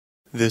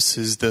This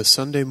is the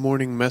Sunday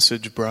morning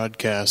message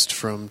broadcast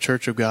from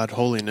Church of God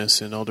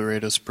Holiness in El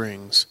Dorado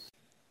Springs.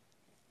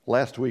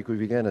 Last week we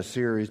began a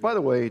series. By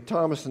the way,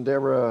 Thomas and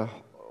Deborah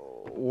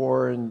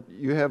Warren,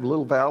 you have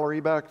little Valerie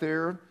back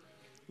there.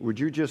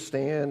 Would you just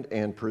stand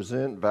and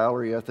present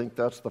Valerie? I think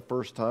that's the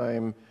first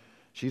time.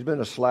 She's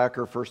been a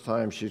slacker, first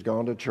time she's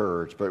gone to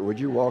church. But would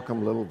you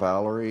welcome little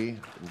Valerie?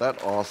 Isn't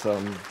that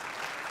awesome?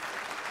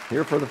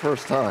 Here for the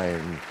first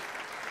time.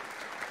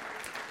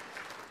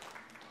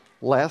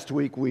 Last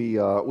week we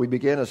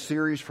began a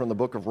series from the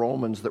book of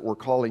Romans that we're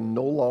calling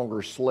No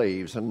Longer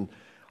Slaves. And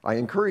I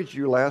encouraged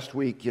you last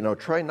week,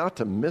 try not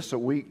to miss a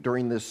week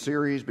during this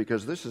series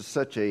because this is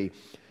such a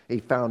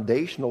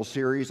foundational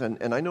series.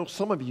 And I know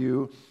some of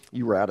you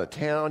were out of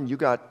town. You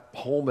got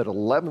home at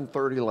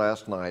 11:30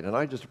 last night. And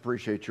I just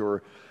appreciate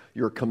your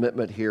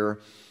commitment here.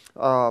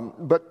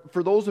 But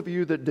for those of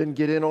you that didn't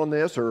get in on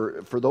this,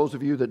 or for those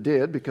of you that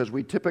did, because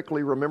we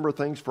typically remember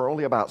things for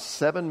only about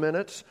 7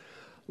 minutes,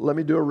 let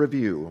me do a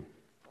review.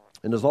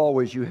 And as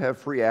always, you have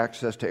free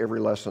access to every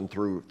lesson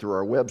through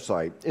our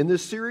website. In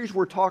this series,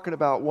 we're talking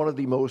about one of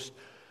the most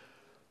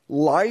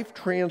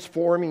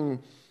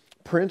life-transforming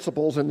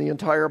principles in the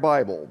entire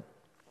Bible.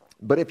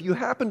 But if you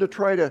happen to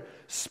try to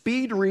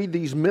speed read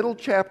these middle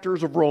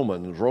chapters of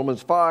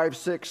Romans 5,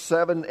 6,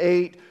 7,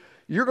 8,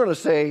 you're going to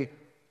say,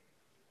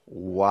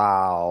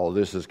 wow,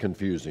 this is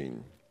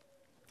confusing.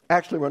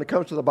 Actually, when it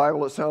comes to the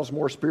Bible, it sounds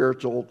more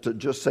spiritual to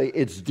just say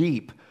it's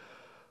deep.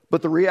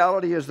 But the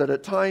reality is that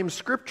at times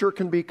Scripture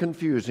can be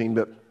confusing,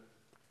 but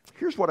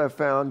here's what I've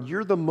found.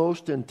 You're the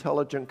most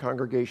intelligent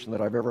congregation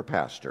that I've ever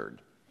pastored.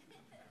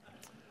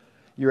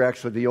 You're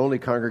actually the only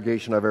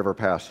congregation I've ever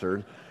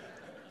pastored.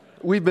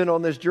 We've been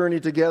on this journey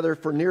together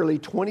for nearly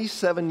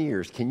 27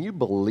 years. Can you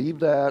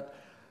believe that?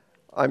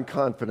 I'm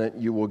confident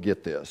you will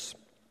get this.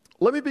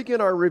 Let me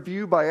begin our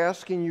review by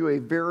asking you a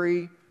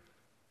very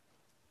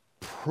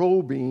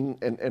probing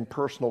and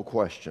personal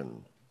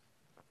question.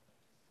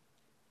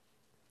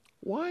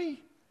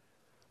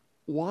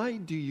 Why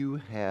do you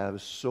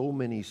have so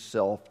many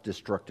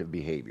self-destructive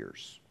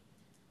behaviors?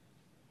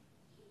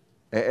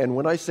 And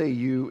when I say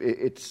you,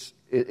 it's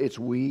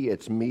we,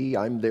 it's me,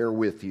 I'm there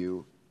with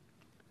you.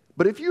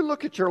 But if you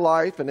look at your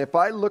life, and if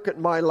I look at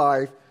my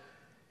life,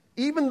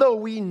 even though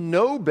we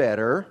know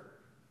better,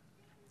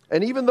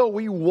 and even though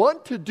we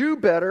want to do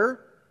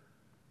better,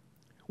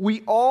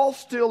 we all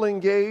still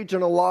engage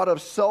in a lot of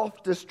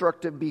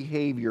self-destructive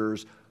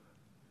behaviors.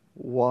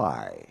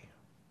 Why?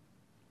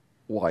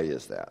 Why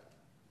is that?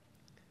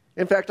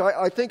 In fact,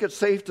 I think it's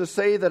safe to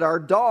say that our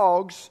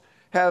dogs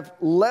have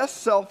less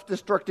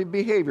self-destructive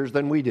behaviors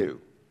than we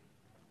do.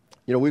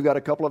 We've got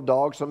a couple of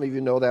dogs. Some of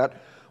you know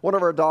that. One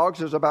of our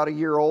dogs is about a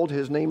year old.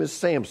 His name is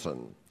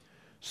Samson.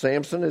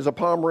 Samson is a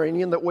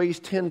Pomeranian that weighs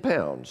 10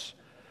 pounds.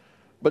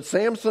 But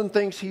Samson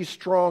thinks he's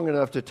strong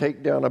enough to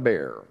take down a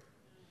bear.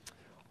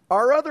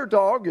 Our other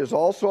dog is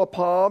also a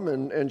Pom,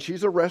 and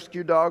she's a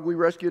rescue dog. We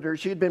rescued her.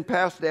 She had been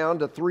passed down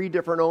to 3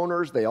 different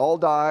owners. They all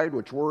died,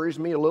 which worries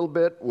me a little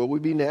bit. Will we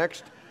be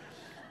next?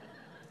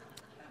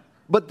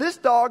 But this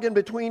dog in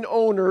between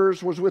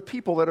owners was with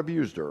people that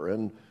abused her,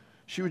 and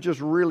she was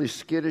just really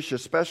skittish,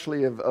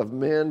 especially of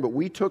men, but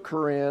we took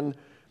her in.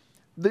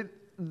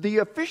 The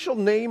official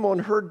name on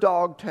her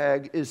dog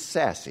tag is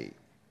Sassy.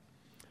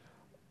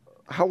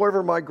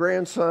 However, my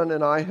grandson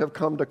and I have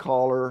come to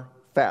call her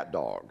Fat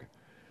Dog.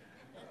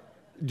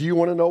 Do you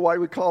want to know why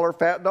we call her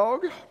Fat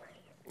Dog?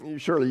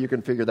 Surely you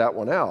can figure that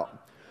one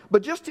out.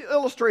 But just to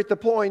illustrate the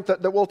point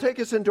that will take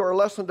us into our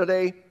lesson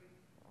today,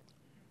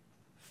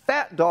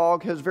 Fat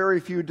Dog has very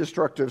few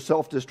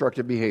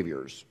self-destructive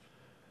behaviors.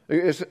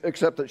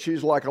 Except that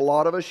she's like a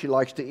lot of us. She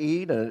likes to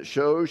eat, and it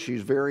shows.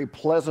 She's very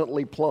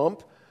pleasantly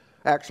plump.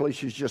 Actually,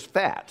 she's just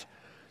fat.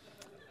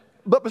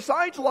 But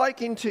besides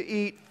liking to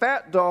eat,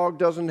 Fat Dog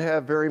doesn't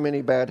have very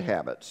many bad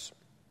habits.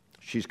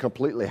 She's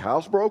completely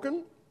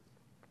housebroken.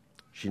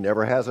 She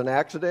never has an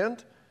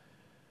accident.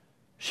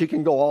 She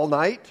can go all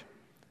night.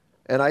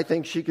 And I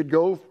think she could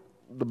go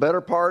the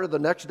better part of the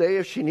next day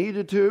if she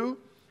needed to.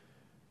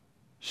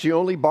 She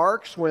only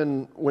barks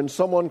when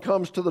someone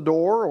comes to the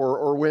door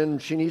or when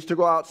she needs to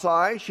go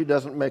outside. She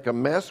doesn't make a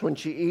mess when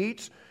she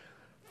eats.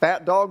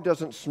 Fat Dog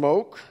doesn't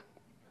smoke,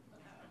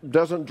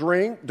 doesn't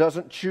drink,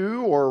 doesn't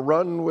chew or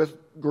run with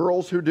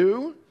girls who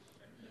do,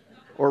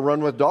 or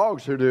run with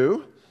dogs who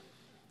do.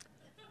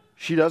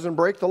 She doesn't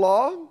break the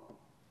law.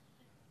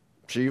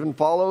 She even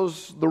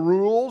follows the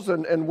rules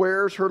and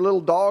wears her little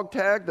dog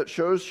tag that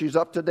shows she's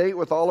up to date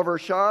with all of her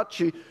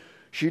shots.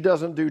 She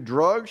doesn't do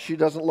drugs. She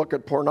doesn't look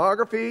at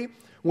pornography.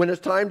 When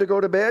it's time to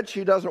go to bed,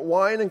 she doesn't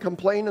whine and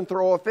complain and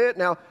throw a fit.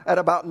 Now, at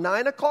about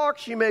 9 o'clock,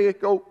 she may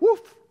go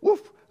woof,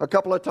 woof a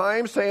couple of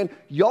times saying,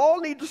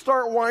 y'all need to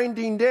start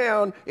winding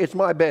down. It's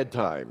my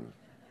bedtime.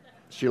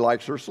 She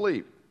likes her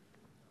sleep.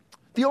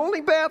 The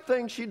only bad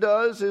thing she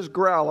does is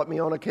growl at me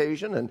on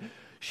occasion, and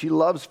she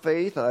loves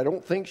Faith, and I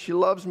don't think she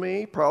loves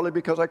me, probably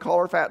because I call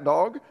her Fat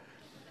Dog.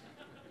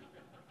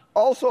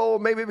 Also,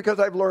 maybe because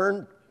I've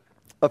learned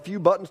a few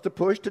buttons to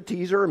push to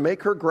tease her and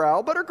make her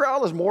growl, but her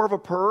growl is more of a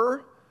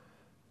purr.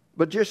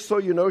 But just so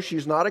you know,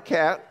 she's not a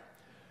cat.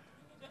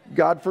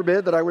 God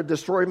forbid that I would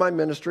destroy my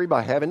ministry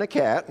by having a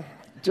cat.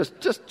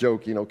 Just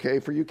joking, okay?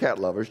 For you cat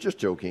lovers, just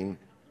joking.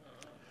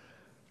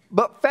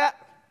 But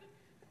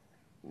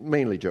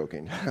mainly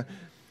joking.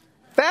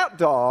 Fat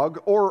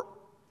dog or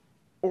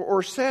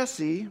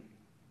sassy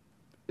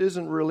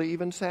isn't really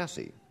even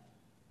sassy.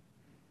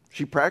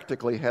 She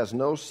practically has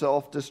no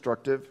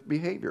self-destructive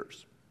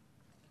behaviors.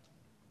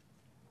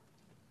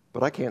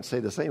 But I can't say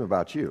the same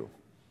about you.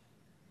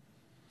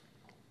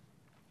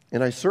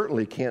 And I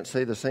certainly can't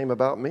say the same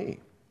about me.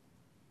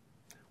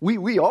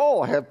 We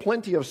all have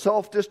plenty of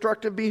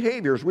self-destructive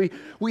behaviors.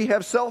 We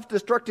have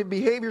self-destructive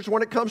behaviors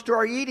when it comes to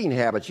our eating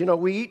habits. You know,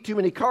 we eat too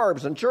many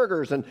carbs and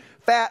sugars and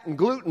fat and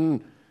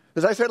gluten.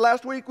 As I said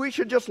last week, we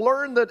should just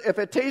learn that if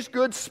it tastes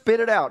good, spit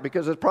it out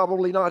because it's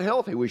probably not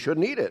healthy. We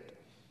shouldn't eat it.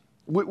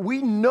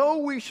 We know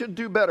we should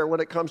do better when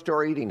it comes to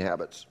our eating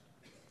habits.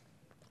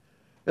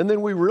 And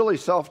then we really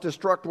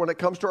self-destruct when it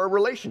comes to our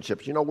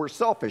relationships. You know, we're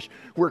selfish,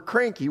 we're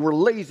cranky, we're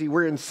lazy,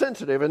 we're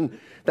insensitive, and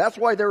that's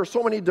why there are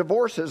so many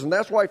divorces, and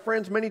that's why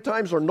friends many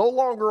times are no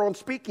longer on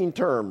speaking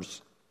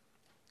terms.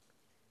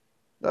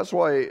 That's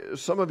why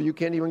some of you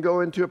can't even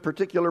go into a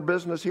particular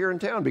business here in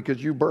town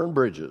because you burn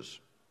bridges.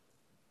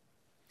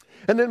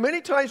 And then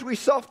many times we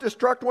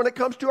self-destruct when it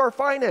comes to our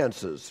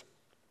finances.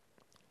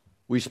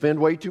 We spend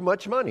way too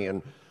much money,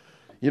 and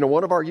you know,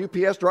 one of our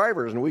UPS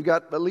drivers, and we've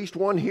got at least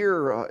one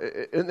here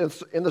in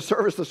the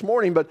service this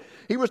morning, but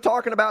he was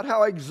talking about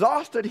how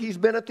exhausted he's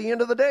been at the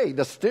end of the day.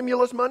 The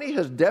stimulus money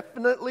has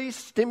definitely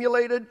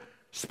stimulated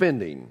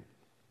spending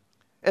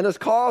and has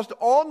caused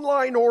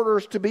online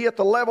orders to be at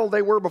the level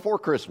they were before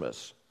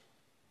Christmas.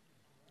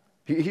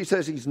 He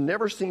says he's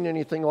never seen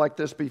anything like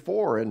this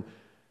before,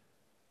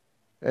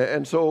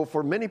 and so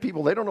for many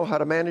people, they don't know how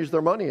to manage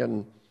their money,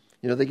 and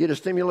you know, they get a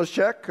stimulus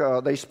check,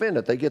 they spend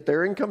it. They get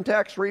their income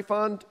tax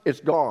refund, it's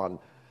gone.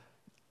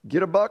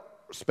 Get a buck,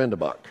 spend a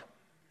buck.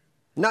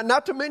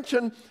 Not to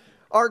mention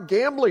our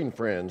gambling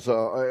friends,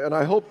 and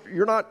I hope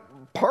you're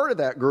not part of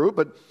that group,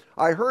 but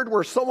I heard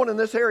where someone in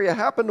this area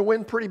happened to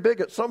win pretty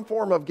big at some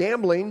form of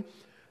gambling.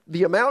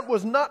 The amount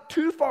was not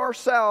too far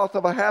south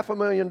of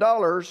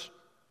 $500,000.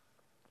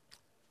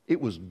 It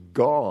was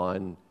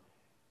gone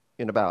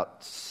in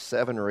about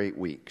 7 or 8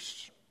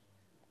 weeks.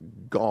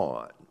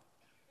 Gone.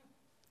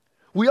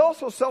 We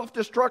also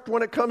self-destruct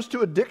when it comes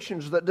to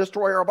addictions that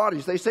destroy our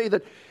bodies. They say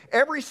that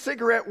every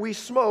cigarette we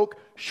smoke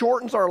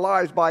shortens our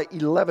lives by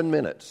 11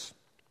 minutes.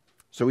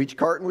 So each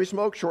carton we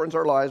smoke shortens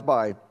our lives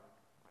by,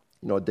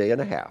 a day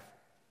and a half.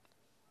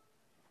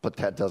 But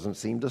that doesn't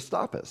seem to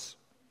stop us.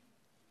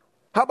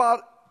 How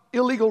about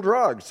illegal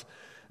drugs,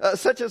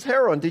 such as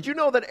heroin? Did you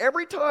know that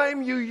every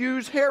time you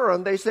use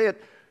heroin, they say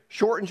it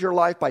shortens your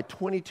life by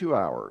 22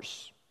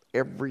 hours?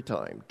 Every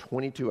time,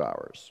 22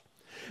 hours.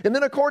 And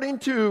then according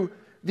to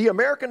the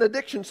American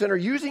Addiction Center,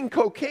 using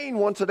cocaine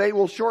once a day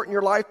will shorten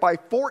your life by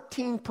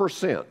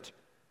 14%.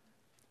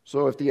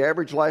 So if the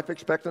average life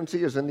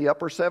expectancy is in the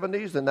upper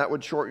 70s, then that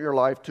would shorten your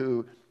life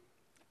to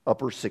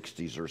upper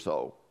 60s or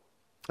so.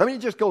 I mean,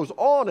 it just goes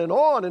on,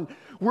 and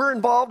we're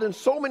involved in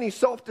so many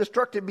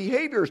self-destructive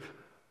behaviors.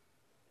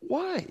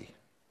 Why?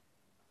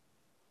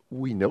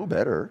 We know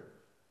better.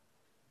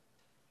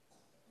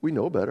 We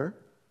know better.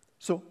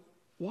 So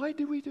why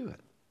do we do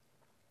it?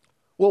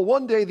 Well,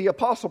 one day the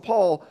Apostle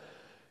Paul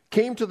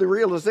came to the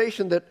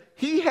realization that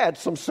he had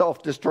some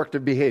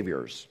self-destructive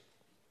behaviors.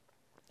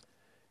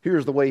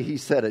 Here's the way he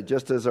said it,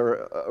 just as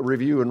a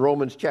review in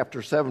Romans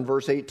chapter 7,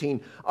 verse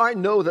 18. I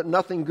know that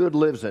nothing good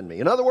lives in me.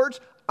 In other words,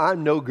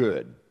 I'm no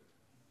good.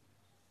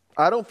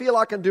 I don't feel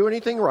I can do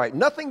anything right.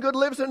 Nothing good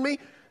lives in me.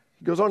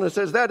 He goes on and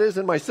says, that is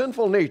in my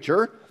sinful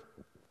nature.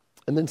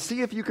 And then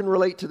see if you can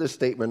relate to this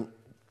statement.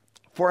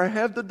 For I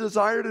have the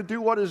desire to do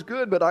what is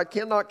good, but I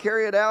cannot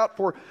carry it out.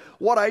 For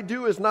what I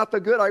do is not the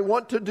good I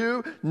want to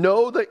do.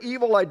 No, the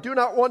evil I do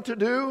not want to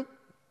do.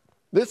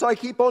 This I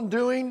keep on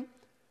doing.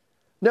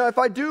 Now, if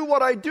I do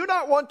what I do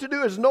not want to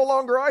do, it's no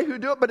longer I who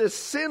do it, but it's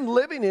sin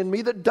living in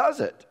me that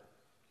does it.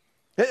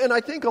 And I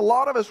think a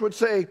lot of us would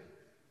say,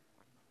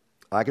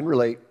 I can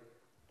relate.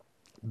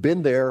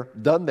 Been there,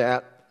 done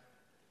that.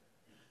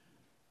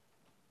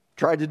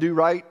 Tried to do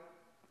right,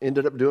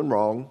 ended up doing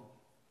wrong.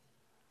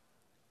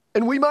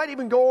 And we might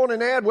even go on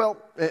and add,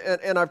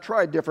 and I've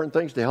tried different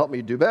things to help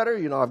me do better.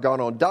 You know, I've gone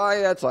on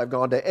diets, I've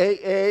gone to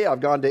AA, I've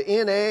gone to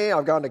NA,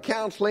 I've gone to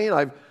counseling,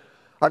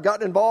 I've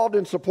gotten involved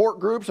in support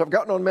groups, I've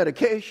gotten on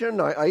medication,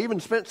 I even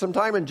spent some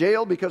time in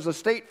jail because the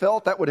state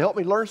felt that would help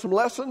me learn some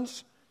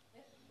lessons.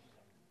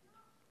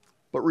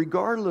 But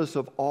regardless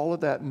of all of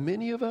that,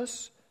 many of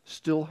us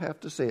still have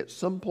to say at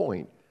some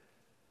point,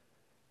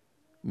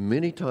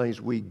 many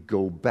times we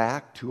go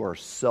back to our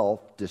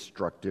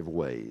self-destructive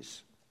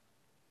ways.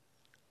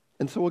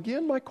 And so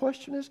again, my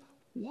question is,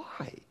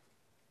 why?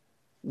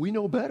 We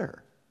know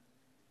better.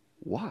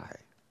 Why?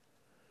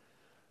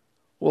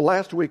 Well,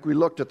 last week we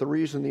looked at the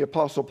reason the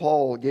Apostle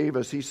Paul gave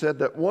us. He said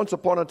that once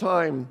upon a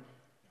time,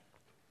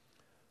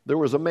 there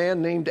was a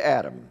man named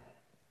Adam.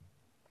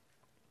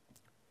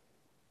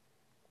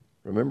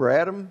 Remember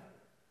Adam?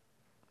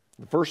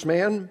 The first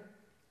man?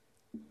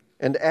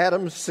 and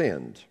Adam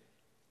sinned.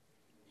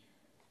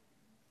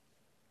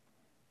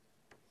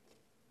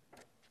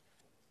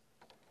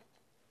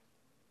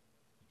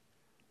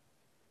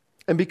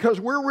 And because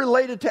we're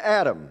related to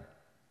Adam,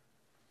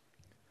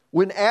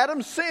 when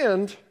Adam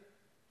sinned,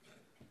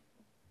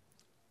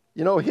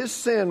 his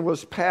sin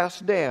was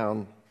passed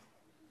down.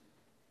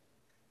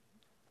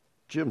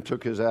 Jim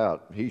took his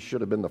out. He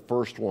should have been the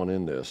first one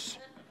in this.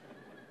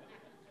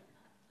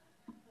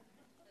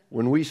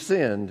 When we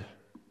sinned,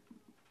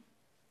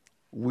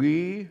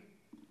 we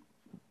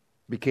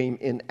became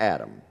in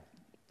Adam.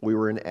 We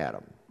were in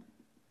Adam.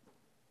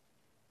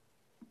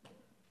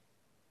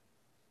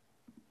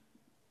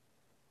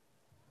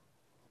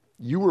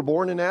 You were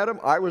born in Adam.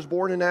 I was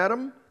born in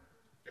Adam.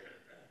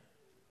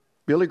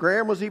 Billy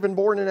Graham was even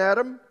born in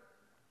Adam.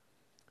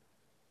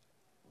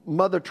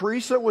 Mother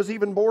Teresa was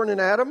even born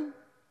in Adam.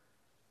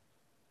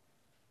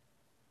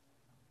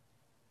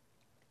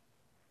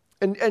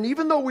 And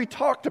even though we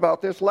talked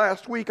about this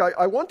last week,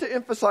 I want to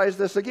emphasize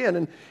this again.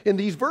 And in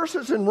these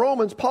verses in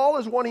Romans, Paul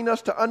is wanting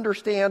us to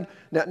understand.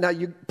 Now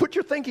you put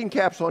your thinking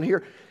caps on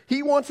here.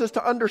 He wants us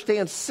to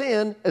understand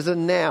sin as a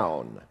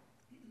noun.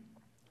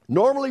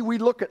 Normally we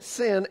look at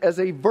sin as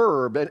a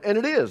verb, and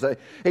it is.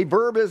 A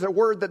verb is a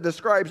word that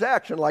describes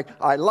action, like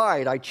I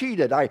lied, I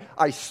cheated,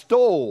 I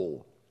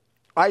stole,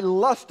 I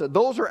lusted.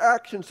 Those are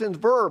action sins,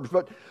 verbs.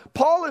 But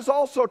Paul is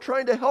also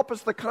trying to help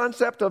us the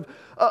concept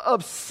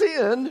of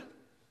sin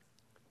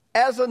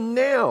as a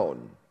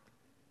noun.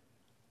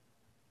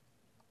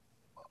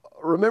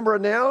 Remember a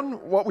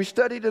noun? What we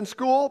studied in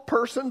school?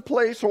 Person,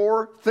 place,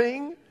 or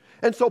thing.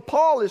 And so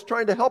Paul is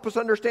trying to help us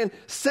understand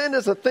sin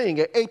as a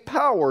thing, a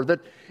power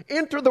that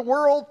entered the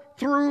world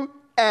through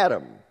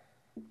Adam.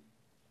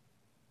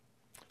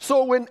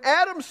 So when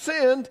Adam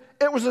sinned,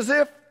 it was as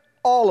if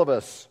all of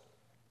us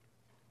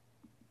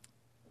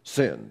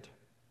sinned.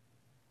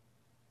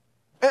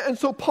 And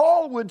so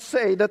Paul would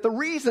say that the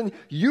reason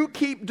you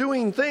keep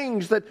doing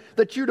things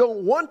that you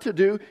don't want to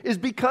do is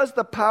because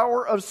the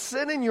power of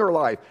sin in your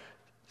life.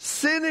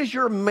 Sin is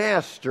your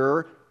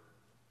master,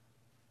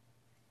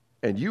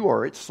 and you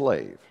are its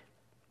slave.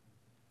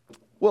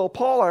 Well,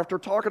 Paul, after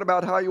talking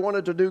about how he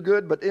wanted to do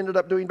good but ended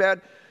up doing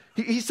bad,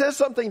 he says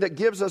something that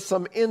gives us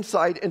some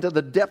insight into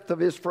the depth of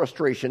his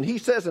frustration. He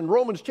says in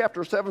Romans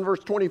chapter 7,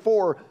 verse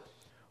 24,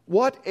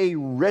 "What a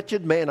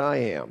wretched man I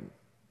am."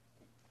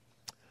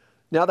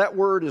 Now, that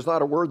word is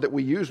not a word that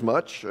we use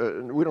much.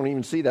 We don't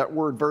even see that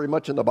word very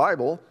much in the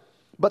Bible.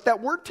 But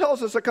that word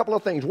tells us a couple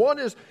of things. One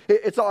is,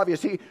 it's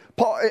obvious.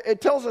 It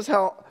tells us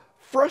how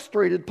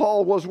frustrated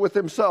Paul was with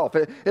himself.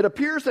 It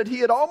appears that he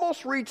had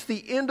almost reached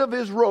the end of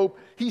his rope.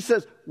 He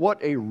says,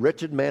 "What a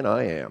wretched man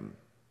I am."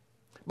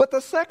 But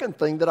the second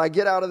thing that I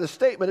get out of this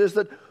statement is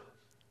that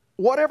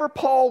whatever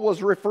Paul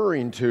was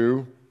referring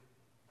to,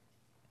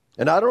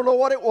 and I don't know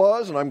what it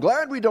was, and I'm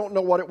glad we don't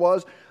know what it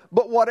was,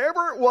 but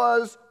whatever it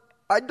was,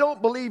 I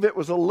don't believe it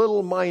was a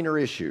little minor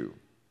issue.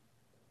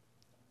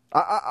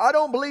 I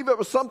don't believe it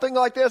was something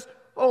like this.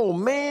 Oh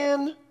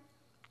man,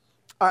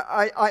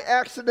 I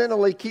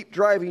accidentally keep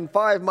driving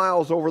 5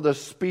 miles over the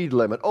speed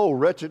limit. Oh,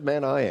 wretched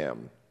man I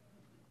am.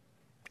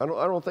 I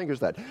don't think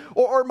it's that.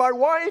 Or my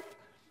wife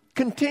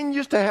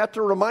continues to have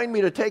to remind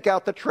me to take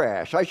out the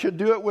trash. I should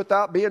do it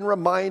without being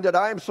reminded.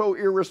 I am so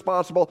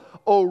irresponsible.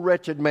 Oh,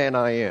 wretched man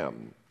I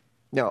am.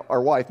 Now,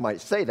 our wife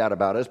might say that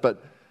about us,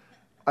 but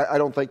I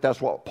don't think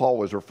that's what Paul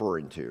was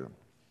referring to.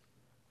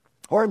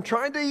 Or I'm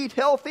trying to eat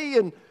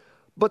healthy,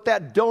 but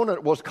that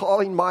donut was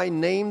calling my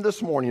name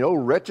this morning. Oh,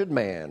 wretched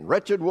man,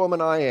 wretched woman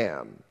I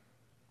am.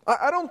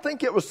 I don't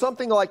think it was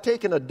something like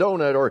taking a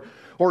donut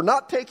or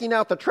not taking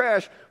out the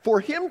trash.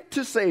 For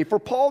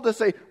Paul to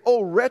say,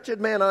 oh,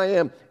 wretched man I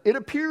am, it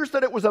appears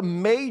that it was a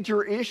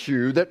major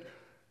issue that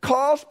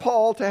caused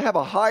Paul to have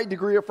a high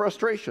degree of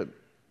frustration.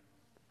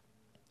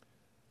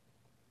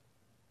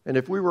 And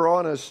if we were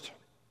honest,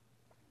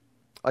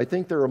 I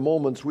think there are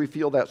moments we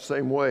feel that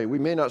same way. We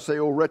may not say,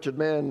 oh, wretched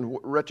man,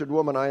 wretched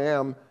woman I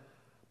am,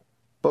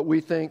 but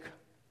we think,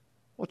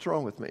 what's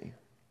wrong with me?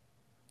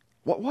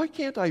 Why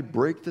can't I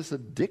break this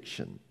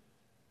addiction?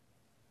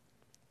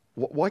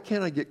 Why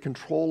can't I get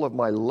control of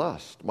my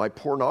lust, my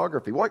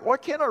pornography? Why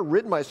can't I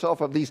rid myself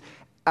of these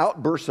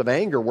outbursts of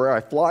anger where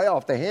I fly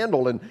off the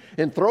handle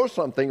and throw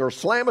something or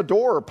slam a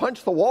door or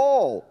punch the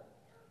wall?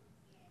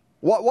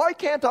 Why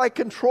can't I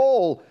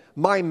control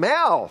my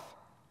mouth?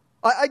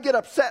 I get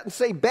upset and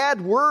say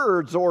bad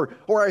words or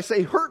I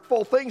say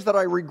hurtful things that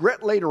I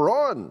regret later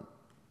on.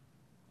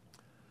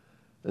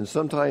 And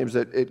sometimes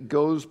it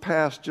goes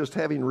past just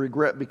having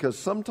regret because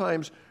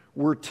sometimes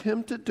we're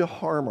tempted to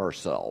harm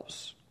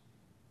ourselves.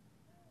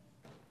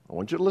 I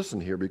want you to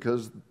listen here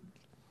because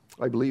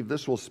I believe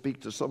this will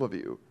speak to some of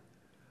you.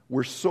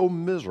 We're so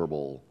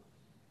miserable,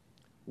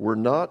 we're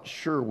not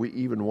sure we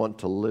even want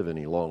to live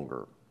any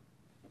longer.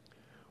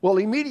 Well,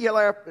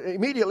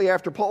 immediately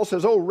after Paul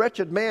says, oh,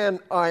 wretched man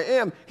I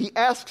am, he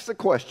asks a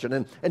question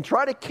and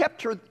try to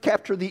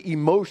capture the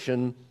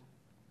emotion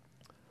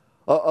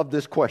of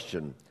this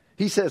question.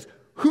 He says,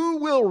 who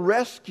will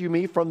rescue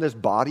me from this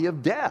body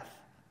of death?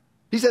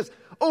 He says,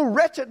 "Oh,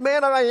 wretched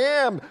man I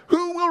am,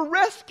 who will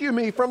rescue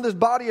me from this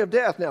body of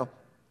death?" Now,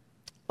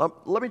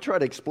 let me try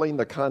to explain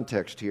the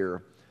context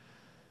here.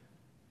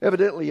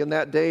 Evidently, in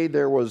that day,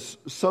 there was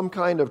some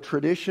kind of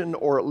tradition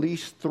or at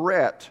least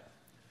threat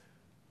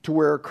to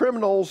where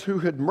criminals who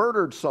had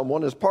murdered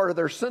someone as part of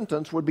their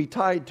sentence would be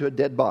tied to a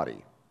dead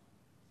body.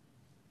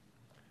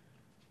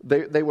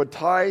 They would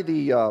tie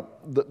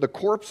the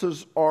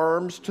corpse's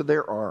arms to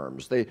their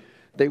arms.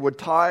 They would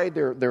tie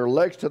their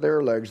legs to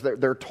their legs,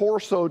 their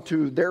torso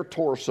to their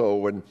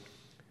torso, and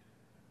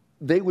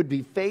they would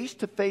be face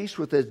to face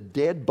with this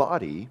dead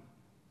body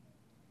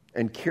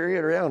and carry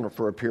it around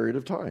for a period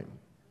of time.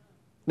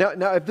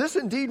 Now, if this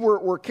indeed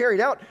were carried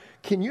out,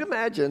 can you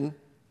imagine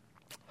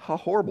how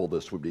horrible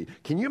this would be?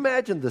 Can you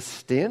imagine the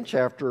stench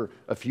after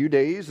a few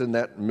days in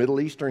that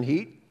Middle Eastern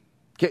heat?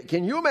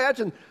 Can you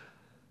imagine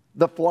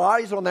the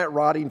flies on that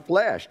rotting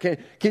flesh?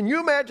 Can you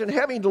imagine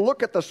having to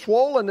look at the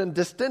swollen and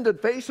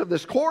distended face of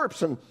this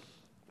corpse? And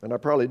I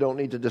probably don't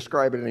need to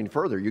describe it any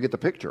further. You get the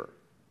picture.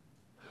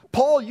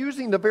 Paul,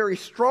 using the very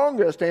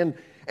strongest and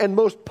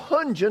most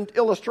pungent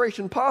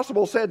illustration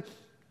possible, said,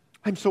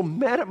 "I'm so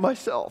mad at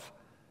myself.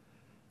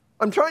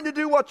 I'm trying to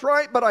do what's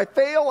right, but I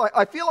fail.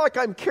 I feel like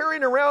I'm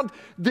carrying around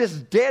this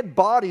dead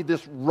body,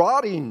 this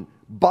rotting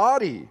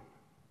body."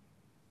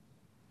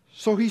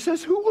 So he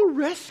says, "Who will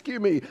rescue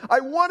me? I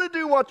want to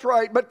do what's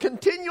right, but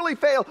continually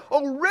fail.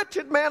 Oh,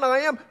 wretched man I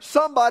am.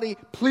 Somebody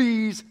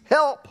please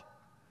help."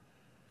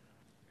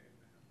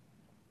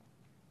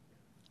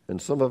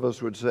 And some of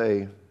us would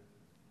say,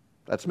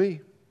 "That's me."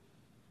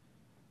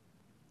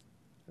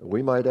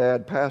 We might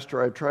add,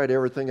 "Pastor, I've tried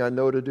everything I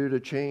know to do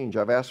to change.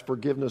 I've asked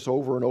forgiveness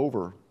over and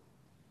over.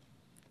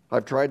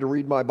 I've tried to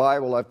read my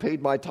Bible. I've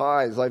paid my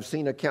tithes. I've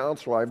seen a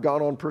counselor. I've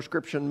gone on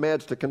prescription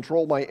meds to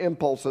control my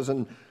impulses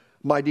and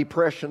my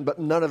depression, but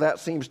none of that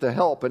seems to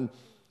help." And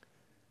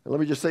let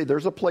me just say,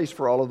 there's a place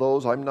for all of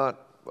those. I'm not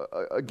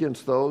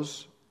against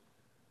those.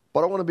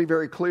 But I want to be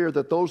very clear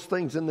that those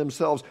things in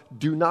themselves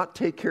do not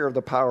take care of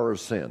the power of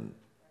sin.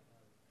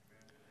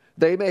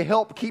 They may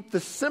help keep the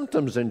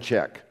symptoms in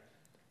check.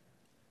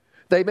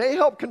 They may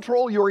help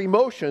control your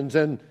emotions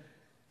and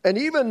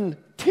even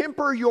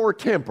temper your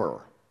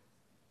temper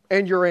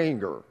and your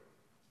anger.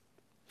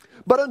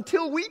 But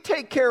until we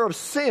take care of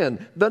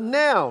sin, the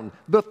noun,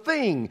 the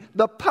thing,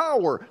 the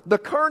power, the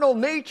carnal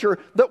nature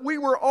that we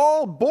were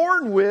all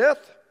born with,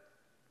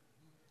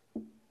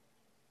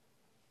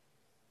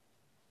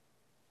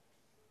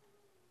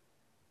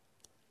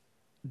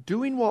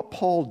 doing what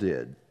Paul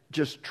did,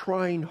 just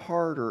trying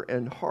harder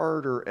and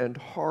harder and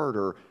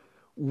harder,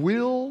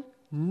 will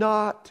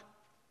not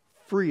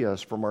free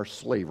us from our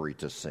slavery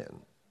to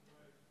sin.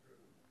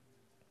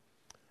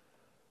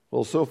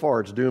 Well, so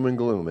far it's doom and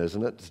gloom,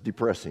 isn't it? It's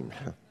depressing.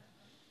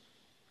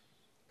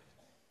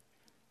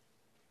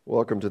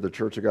 Welcome to the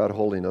Church of God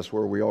Holiness,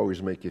 where we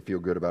always make you feel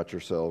good about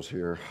yourselves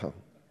here.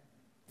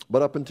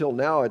 But up until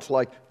now, it's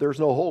like there's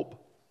no hope.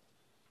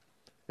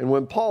 And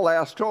when Paul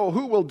asked, "Oh,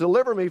 who will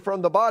deliver me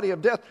from the body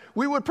of death?"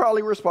 we would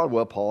probably respond,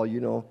 "Well, Paul,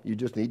 you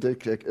just need to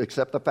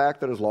accept the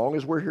fact that as long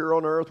as we're here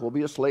on earth, we'll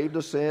be a slave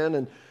to sin,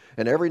 and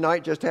every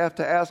night just have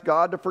to ask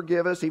God to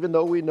forgive us, even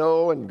though we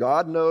know and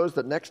God knows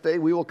that next day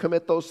we will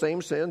commit those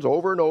same sins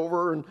over and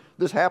over, and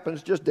this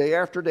happens just day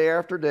after day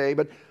after day."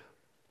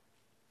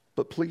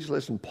 But please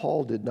listen,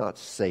 Paul did not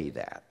say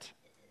that.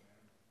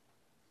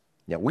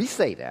 Now, we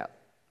say that.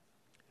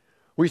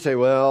 We say,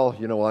 "Well,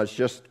 it's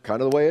just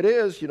kind of the way it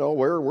is.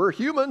 We're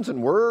humans,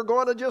 and we're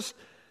going to just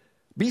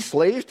be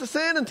slaves to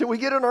sin until we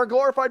get in our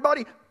glorified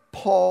body."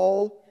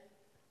 Paul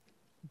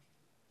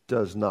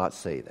does not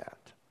say that.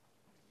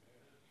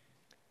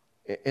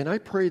 And I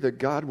pray that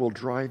God will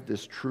drive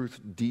this truth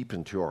deep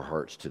into our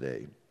hearts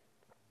today.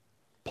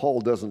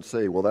 Paul doesn't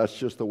say, "Well, that's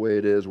just the way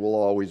it is. We'll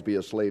always be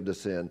a slave to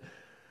sin."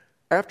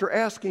 After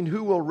asking,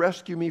 "Who will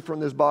rescue me from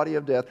this body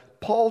of death?"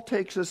 Paul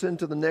takes us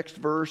into the next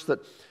verse that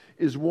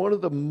is one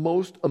of the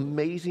most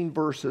amazing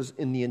verses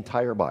in the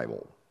entire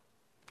Bible.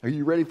 Are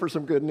you ready for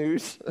some good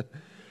news?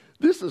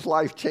 This is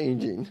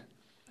life-changing.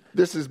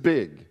 This is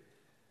big.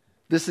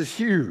 This is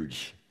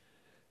huge.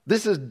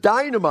 This is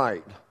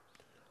dynamite.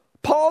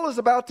 Paul is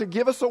about to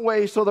give us a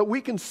way so that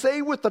we can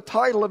say with the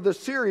title of this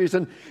series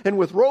and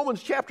with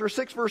Romans chapter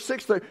 6, verse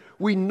 6, that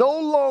we no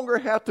longer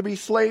have to be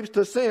slaves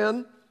to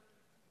sin.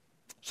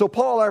 So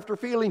Paul, after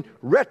feeling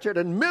wretched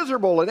and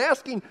miserable and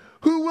asking,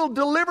 "Who will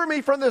deliver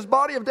me from this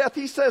body of death?"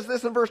 he says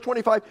this in verse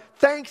 25,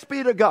 "Thanks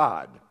be to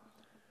God."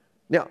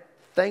 Now,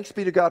 thanks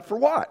be to God for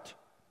what?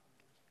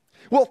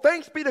 Well,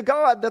 thanks be to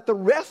God that the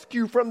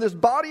rescue from this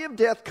body of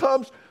death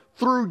comes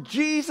through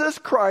Jesus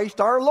Christ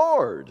our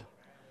Lord.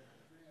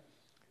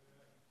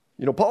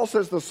 Paul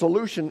says the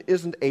solution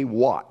isn't a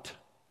what.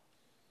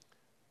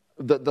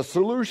 The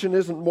solution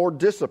isn't more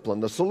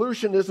discipline. The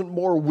solution isn't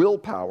more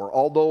willpower,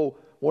 although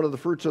one of the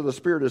fruits of the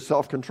Spirit is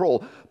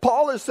self-control.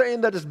 Paul is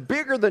saying that it's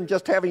bigger than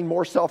just having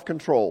more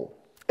self-control.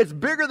 It's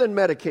bigger than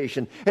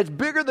medication. It's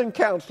bigger than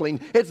counseling.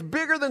 It's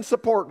bigger than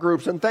support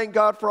groups, and thank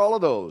God for all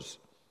of those.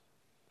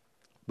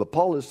 But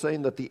Paul is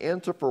saying that the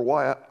answer for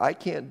why I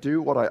can't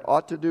do what I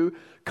ought to do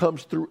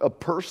comes through a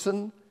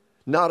person,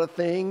 not a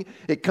thing.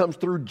 It comes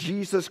through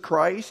Jesus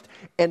Christ.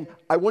 And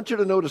I want you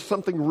to notice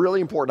something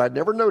really important. I'd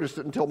never noticed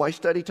it until my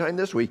study time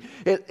this week.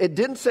 It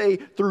didn't say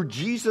through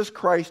Jesus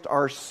Christ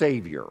our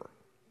Savior.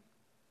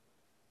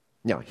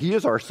 Now, He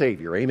is our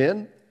Savior,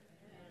 amen?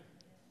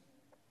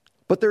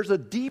 But there's a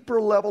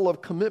deeper level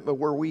of commitment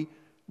where we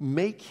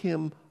make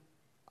Him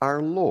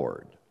our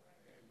Lord.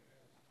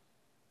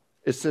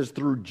 It says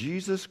through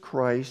Jesus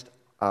Christ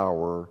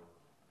our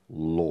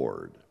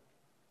Lord.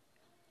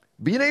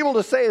 Being able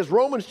to say, as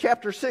Romans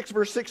chapter 6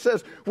 verse 6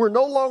 says, we're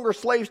no longer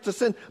slaves to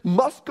sin,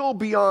 must go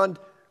beyond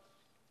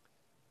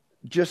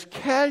just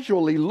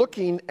casually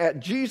looking at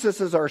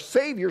Jesus as our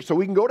Savior so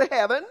we can go to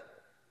heaven.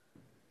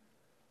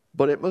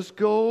 But it must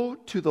go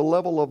to the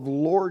level of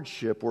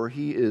lordship where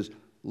He is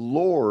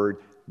Lord,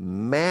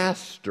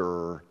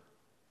 Master,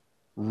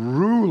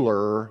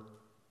 Ruler,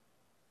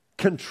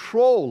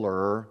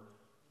 Controller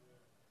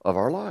of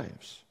our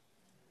lives.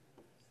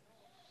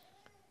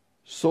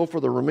 So for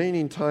the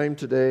remaining time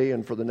today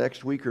and for the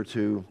next week or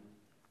two,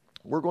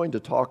 we're going to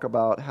talk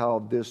about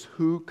how this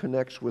who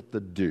connects with the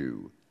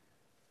do.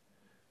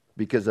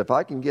 Because if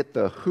I can get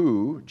the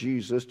who,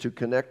 Jesus, to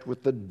connect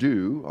with the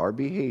do, our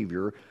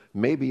behavior,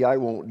 maybe I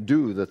won't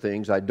do the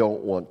things I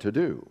don't want to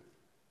do.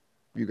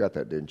 You got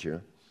that, didn't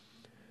you?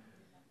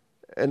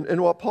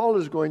 And what Paul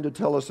is going to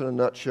tell us in a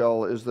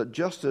nutshell is that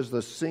just as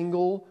the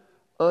single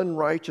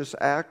unrighteous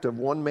act of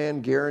one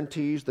man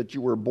guarantees that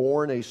you were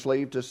born a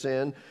slave to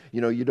sin.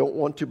 You know, you don't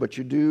want to, but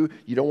you do.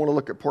 You don't want to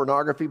look at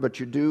pornography, but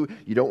you do.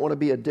 You don't want to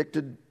be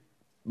addicted,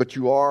 but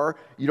you are.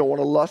 You don't want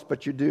to lust,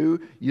 but you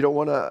do. You don't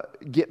want to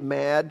get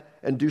mad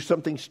and do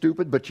something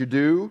stupid, but you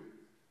do.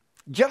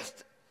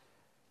 Just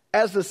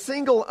as the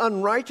single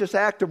unrighteous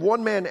act of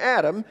one man,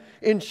 Adam,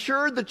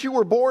 ensured that you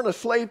were born a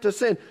slave to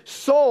sin,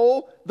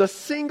 so the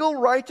single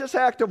righteous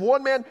act of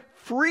one man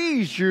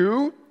frees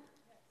you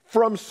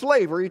from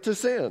slavery to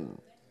sin.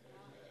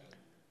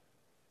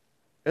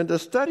 And to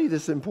study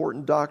this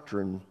important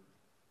doctrine,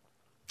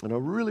 and I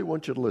really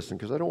want you to listen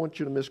because I don't want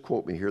you to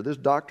misquote me here. This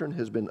doctrine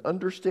has been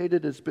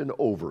understated, it's been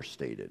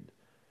overstated.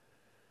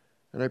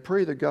 And I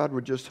pray that God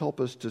would just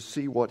help us to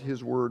see what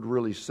His Word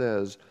really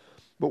says.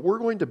 But we're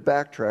going to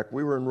backtrack.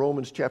 We were in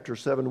Romans chapter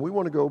 7. We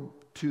want to go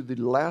to the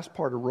last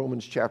part of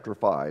Romans chapter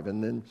 5,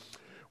 and then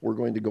we're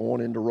going to go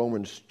on into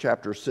Romans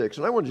chapter 6.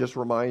 And I want to just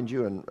remind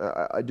you, and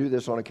I do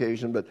this on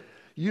occasion, but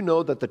you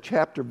know that the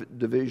chapter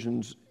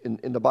divisions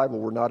in the Bible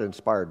were not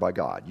inspired by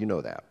God. You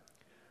know that.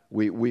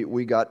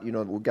 We got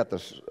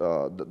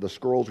the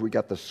scrolls, we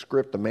got the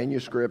script, the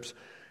manuscripts,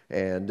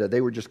 and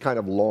they were just kind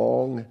of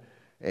long,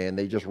 and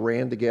they just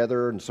ran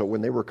together. And so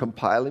when they were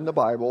compiling the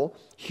Bible,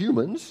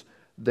 humans,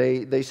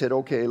 they said,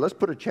 okay, let's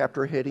put a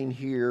chapter heading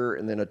here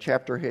and then a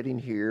chapter heading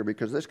here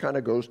because this kind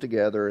of goes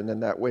together, and then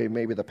that way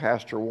maybe the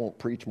pastor won't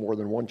preach more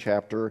than one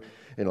chapter,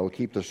 and it'll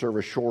keep the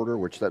service shorter,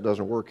 which that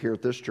doesn't work here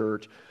at this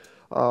church.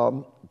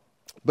 But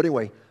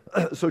anyway,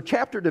 so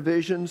chapter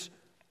divisions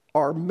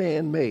are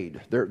man-made.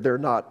 They're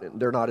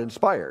not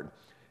inspired.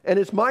 And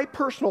it's my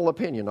personal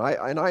opinion. I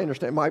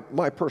understand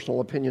my personal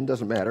opinion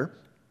doesn't matter.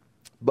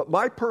 But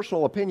my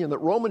personal opinion that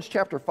Romans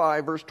chapter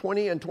 5, verse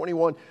 20 and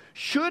 21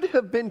 should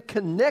have been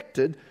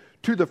connected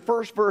to the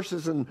first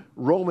verses in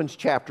Romans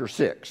chapter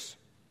 6.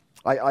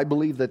 I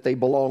believe that they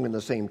belong in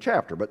the same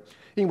chapter. But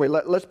anyway,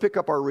 let's pick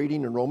up our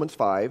reading in Romans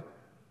 5.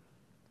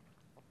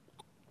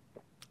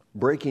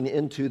 Breaking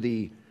into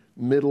the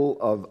middle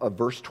of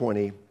verse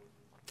 20.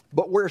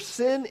 But where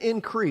sin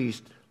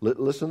increased,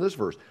 listen to this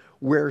verse,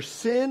 where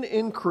sin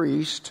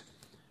increased,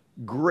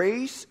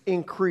 grace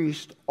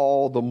increased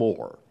all the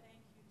more.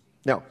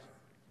 Now,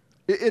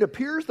 it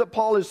appears that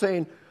Paul is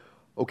saying,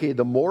 okay,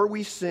 the more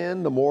we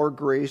sin, the more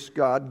grace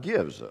God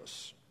gives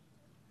us.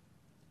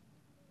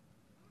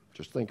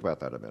 Just think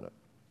about that a minute.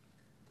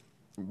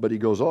 But he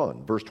goes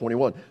on, verse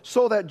 21,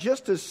 so that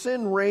just as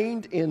sin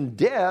reigned in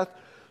death,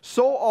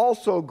 so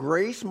also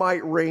grace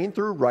might reign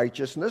through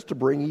righteousness to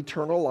bring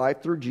eternal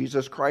life through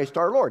Jesus Christ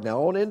our Lord.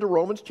 Now on into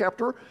Romans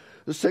chapter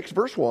 6,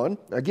 verse 1.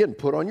 Again,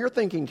 put on your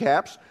thinking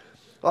caps.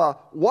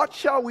 What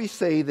shall we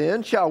say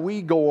then? Shall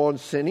we go on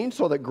sinning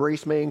so that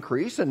grace may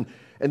increase? And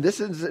this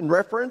is in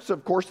reference,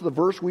 of course, to the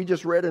verse we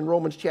just read in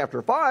Romans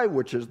chapter 5,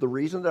 which is the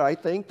reason that I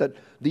think that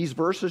these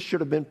verses should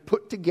have been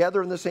put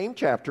together in the same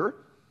chapter.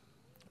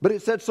 But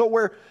it said, so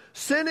where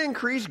sin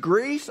increased,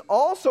 grace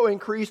also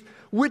increased,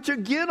 which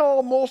again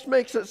almost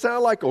makes it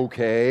sound like,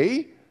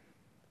 okay,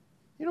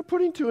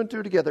 putting two and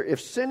two together.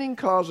 If sinning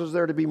causes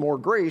there to be more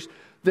grace,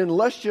 then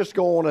let's just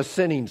go on a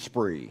sinning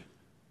spree.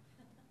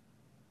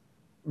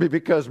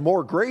 Because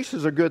more grace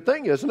is a good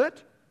thing, isn't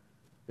it?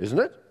 Isn't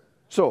it?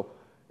 So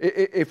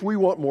if we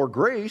want more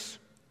grace,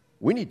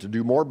 we need to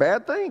do more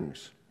bad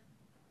things.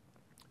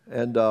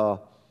 And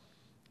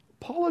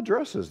Paul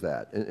addresses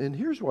that. And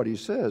here's what he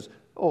says.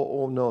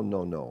 Oh,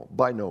 no,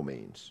 by no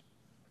means.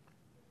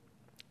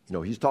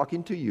 He's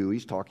talking to you.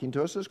 He's talking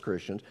to us as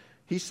Christians.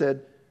 He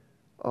said,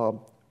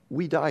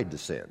 we died to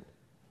sin.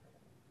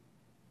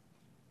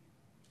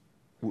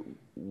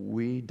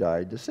 we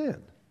died to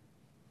sin.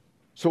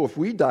 So if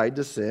we died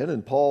to sin,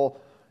 and Paul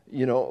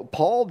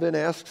then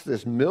asks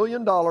this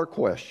million-dollar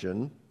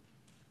question,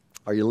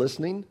 are you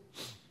listening?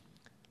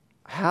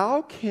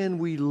 How can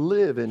we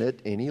live in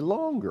it any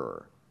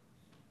longer?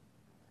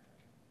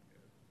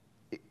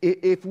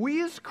 If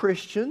we as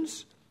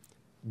Christians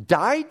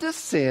died to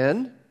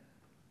sin,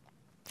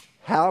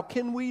 how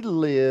can we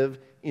live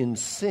in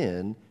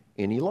sin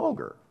any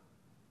longer?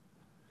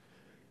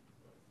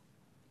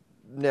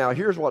 Now,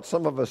 here's what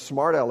some of us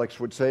smart alecks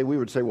would say. We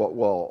would say,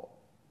 well,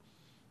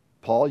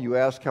 Paul, you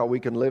ask how we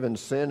can live in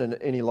sin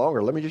any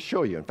longer. Let me just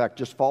show you. In fact,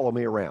 just follow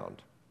me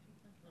around.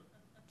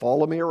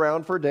 Follow me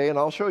around for a day, and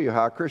I'll show you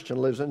how a Christian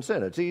lives in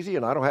sin. It's easy,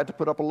 and I don't have to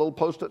put up a little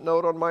Post-it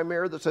note on my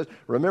mirror that says,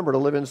 remember to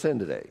live in sin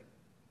today.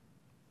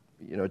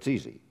 It's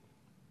easy.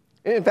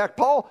 In fact,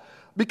 Paul,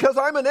 because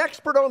I'm an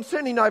expert on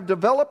sinning, I've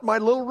developed my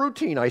little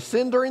routine. I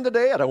sin during the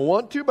day. I don't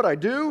want to, but I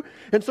do.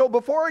 And so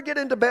before I get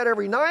into bed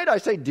every night, I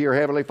say, Dear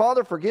Heavenly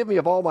Father, forgive me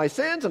of all my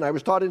sins. And I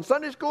was taught in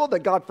Sunday school that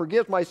God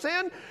forgives my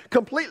sin,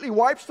 completely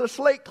wipes the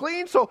slate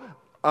clean, so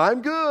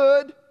I'm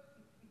good.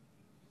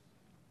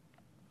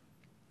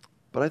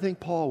 But I think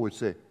Paul would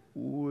say,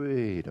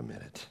 wait a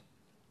minute.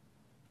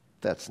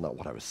 That's not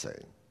what I was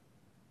saying.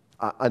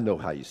 I know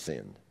how you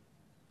sinned.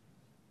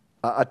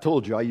 I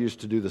told you I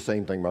used to do the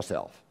same thing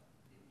myself.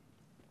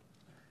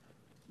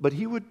 But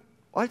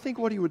I think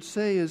what he would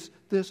say is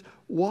this: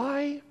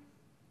 why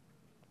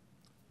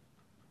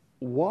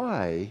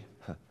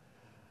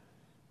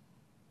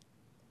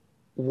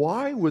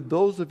would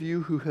those of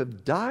you who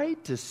have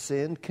died to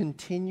sin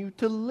continue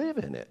to live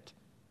in it?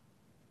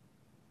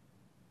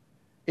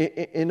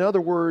 In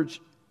other words,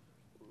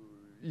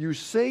 you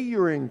say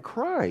you're in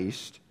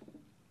Christ,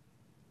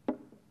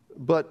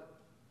 but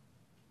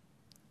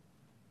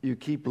you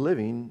keep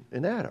living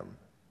in Adam.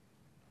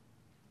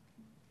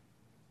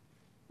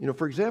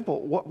 For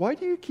example, why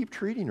do you keep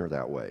treating her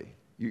that way?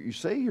 You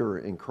say you're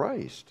in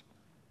Christ.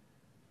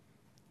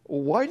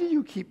 Why do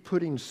you keep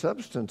putting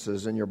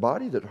substances in your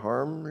body that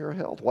harm your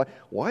health?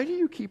 Why do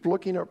you keep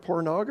looking at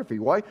pornography?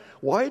 Why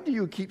do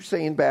you keep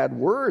saying bad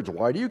words?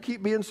 Why do you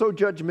keep being so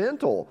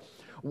judgmental?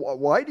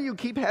 Why do you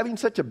keep having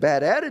such a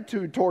bad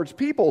attitude towards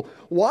people?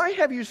 Why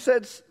have you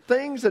said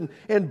things and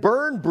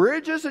burned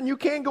bridges and you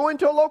can't go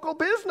into a local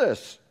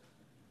business?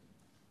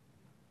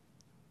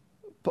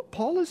 But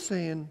Paul is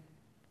saying,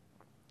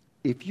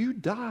 if you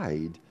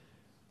died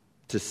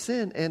to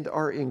sin and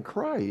are in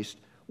Christ,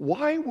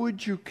 why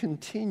would you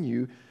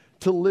continue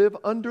to live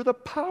under the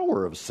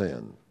power of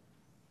sin?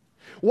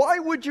 Why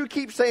would you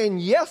keep saying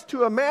yes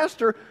to a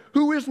master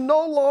who is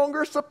no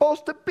longer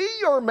supposed to be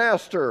your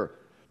master?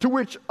 To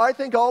which I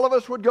think all of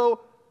us would go,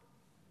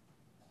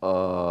 I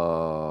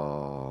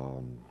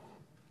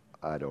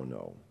don't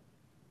know.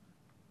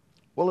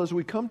 Well, as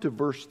we come to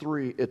verse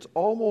 3, it's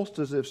almost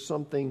as if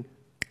something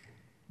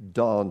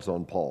dawns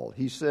on Paul.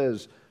 He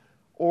says,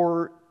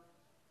 or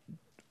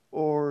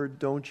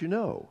don't you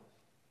know?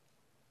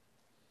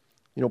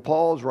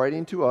 Paul is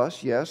writing to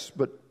us, yes,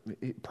 but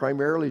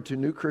primarily to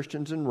new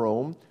Christians in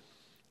Rome.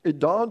 It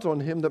dawns on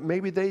him that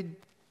maybe they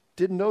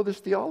didn't know this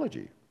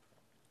theology.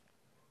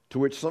 To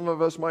which some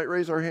of us might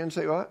raise our hand and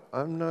say, well,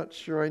 I'm not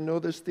sure I know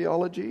this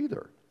theology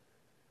either.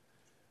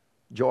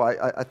 Joe,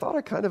 I thought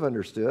I kind of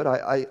understood.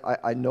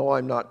 I know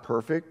I'm not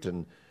perfect,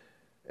 and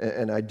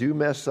I do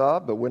mess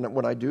up, but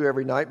when I do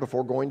every night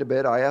before going to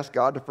bed, I ask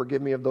God to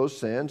forgive me of those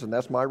sins, and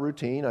that's my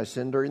routine. I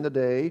sin during the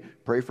day,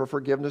 pray for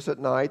forgiveness at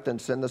night, then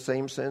sin the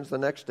same sins the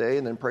next day,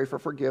 and then pray for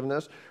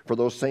forgiveness for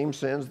those same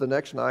sins the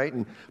next night.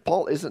 And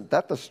Paul, isn't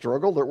that the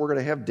struggle that we're going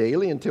to have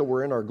daily until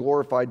we're in our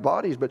glorified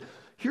bodies? But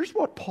here's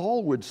what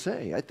Paul would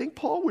say. I think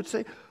Paul would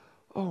say,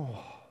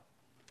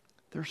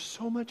 there's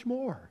so much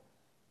more.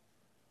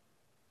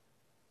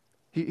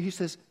 He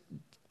says,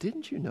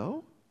 didn't you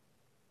know?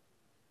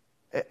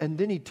 And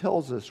then he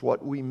tells us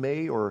what we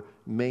may or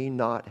may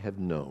not have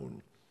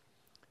known.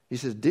 He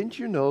says, didn't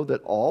you know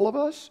that all of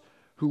us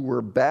who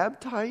were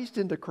baptized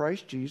into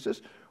Christ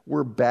Jesus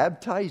were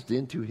baptized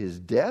into his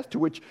death? To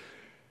which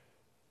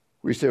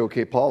we say,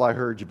 okay, Paul, I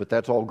heard you, but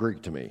that's all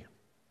Greek to me.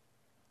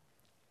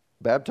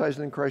 Baptized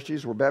in Christ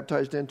Jesus, we're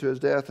baptized into his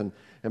death. And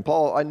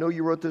Paul, I know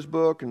you wrote this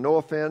book, and no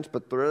offense,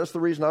 but that's the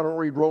reason I don't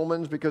read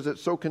Romans, because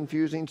it's so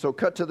confusing. So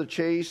cut to the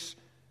chase.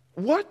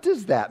 What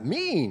does that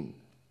mean?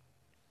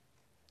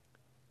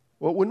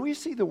 Well, when we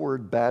see the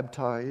word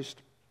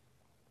baptized,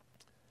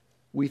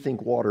 we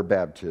think water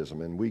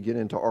baptism, and we get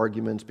into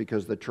arguments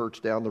because the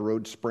church down the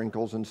road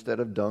sprinkles instead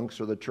of dunks,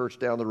 or the church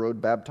down the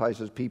road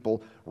baptizes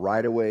people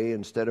right away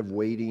instead of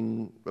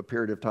waiting a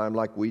period of time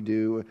like we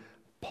do.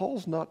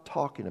 Paul's not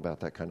talking about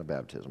that kind of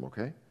baptism,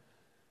 okay?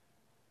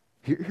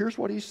 Here's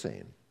what he's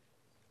saying.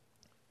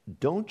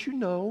 Don't you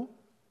know,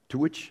 to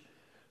which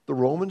the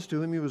Romans to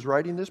whom he was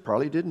writing this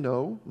probably didn't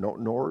know,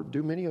 nor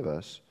do many of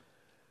us.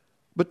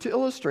 But to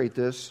illustrate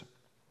this,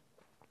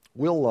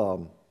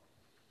 we'll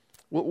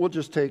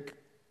just take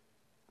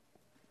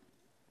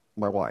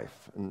my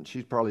wife, and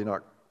she's probably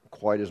not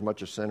quite as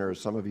much a sinner as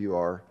some of you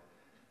are.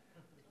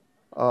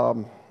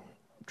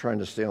 Trying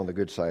to stay on the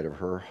good side of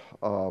her.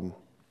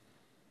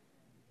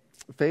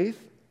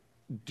 Faith,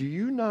 do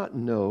you not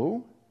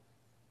know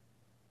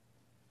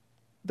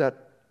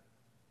that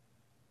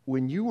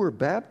when you were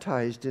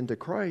baptized into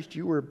Christ,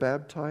 you were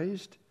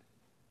baptized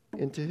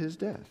into his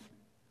death?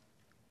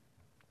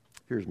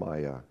 Here's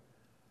my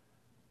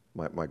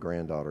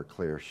granddaughter,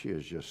 Claire. She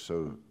is just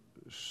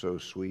so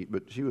sweet,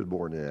 but she was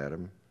born in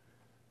Adam.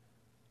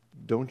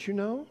 Don't you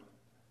know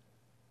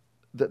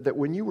that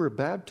when you were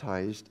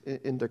baptized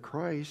into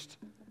Christ,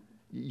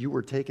 you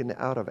were taken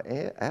out of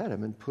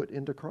Adam and put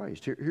into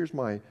Christ? Here's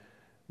my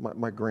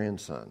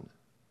grandson.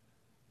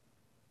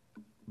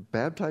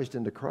 Baptized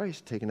into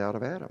Christ, taken out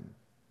of Adam.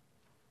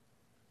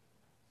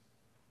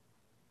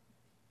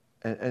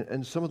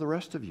 And some of the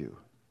rest of you.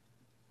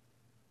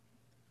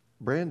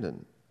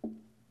 Brandon,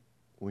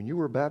 when you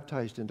were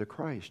baptized into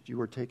Christ, you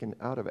were taken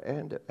out of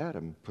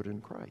Adam, put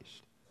in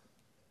Christ.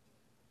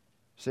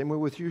 Same way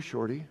with you,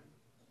 Shorty,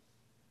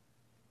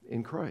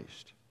 in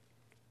Christ.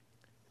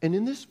 And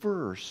in this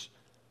verse,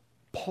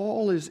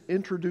 Paul is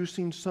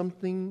introducing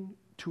something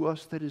to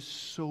us that is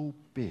so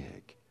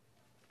big.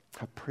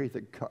 I pray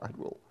that God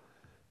will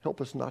help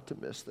us not to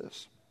miss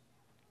this.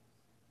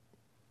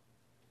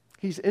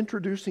 He's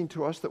introducing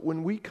to us that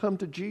when we come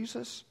to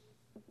Jesus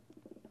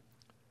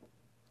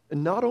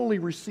and not only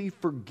receive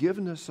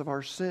forgiveness of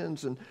our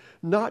sins and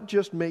not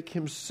just make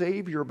him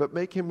Savior, but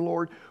make him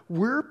Lord,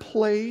 we're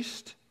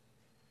placed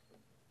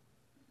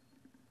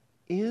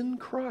in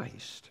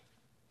Christ.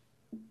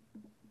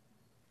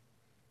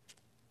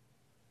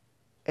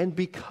 And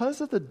because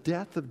of the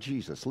death of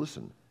Jesus,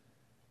 listen,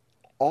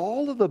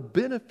 all of the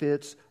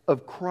benefits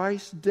of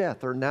Christ's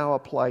death are now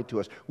applied to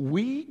us.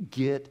 We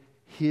get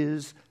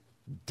his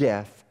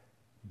death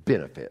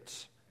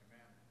benefits.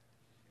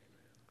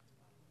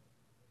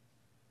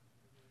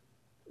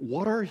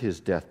 What are his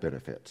death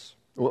benefits?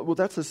 Well,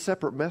 that's a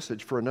separate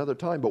message for another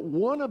time. But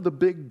one of the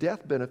big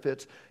death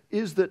benefits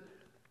is that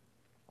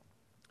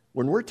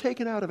when we're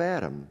taken out of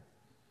Adam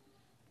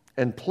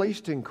and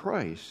placed in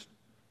Christ,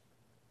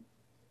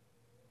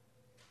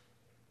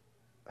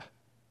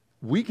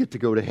 we get to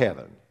go to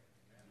heaven.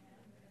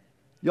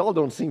 Y'all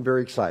don't seem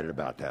very excited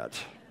about that.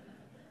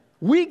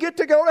 We get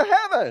to go to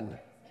heaven.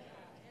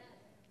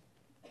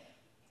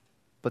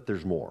 But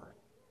there's more.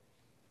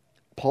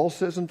 Paul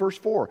says in verse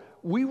 4,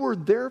 we were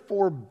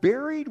therefore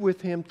buried with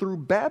him through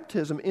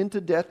baptism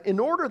into death, in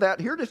order that,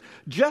 here it is,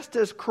 just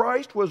as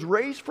Christ was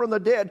raised from the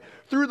dead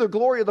through the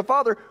glory of the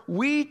Father,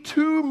 we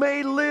too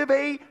may live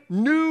a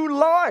new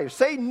life.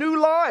 Say new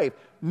life.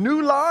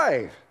 New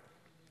life.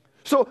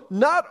 So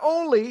not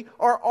only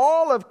are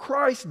all of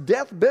Christ's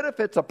death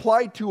benefits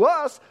applied to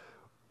us,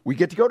 we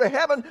get to go to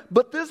heaven,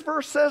 but this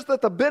verse says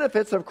that the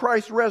benefits of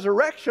Christ's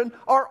resurrection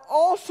are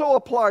also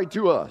applied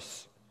to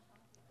us.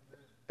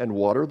 And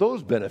what are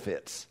those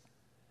benefits?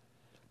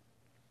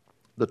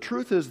 The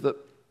truth is that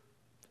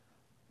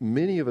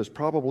many of us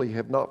probably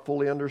have not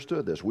fully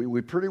understood this.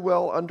 We pretty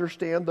well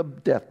understand the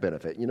death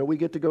benefit. You know, we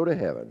get to go to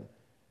heaven.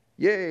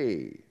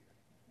 Yay!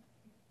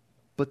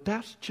 But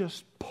that's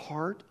just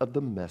part of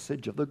the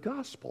message of the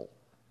gospel.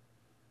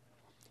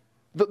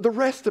 The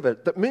rest of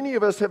it that many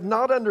of us have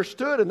not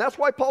understood, and that's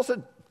why Paul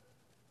said,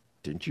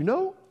 didn't you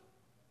know?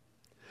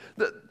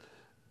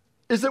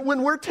 Is that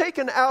when we're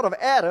taken out of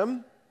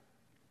Adam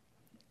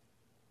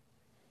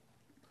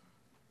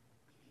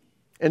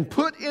and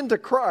put into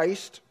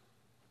Christ,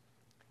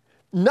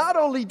 not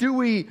only do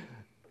we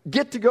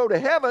get to go to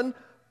heaven,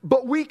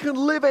 but we can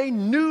live a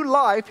new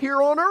life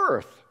here on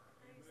earth.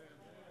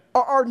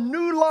 Our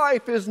new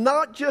life is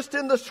not just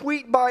in the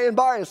sweet by and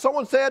by. As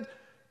someone said,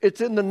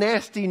 it's in the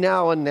nasty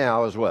now and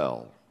now as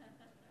well.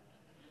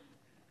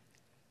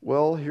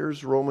 Well,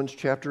 here's Romans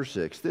chapter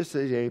 6. This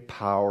is a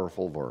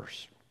powerful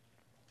verse.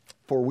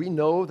 For we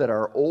know that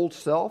our old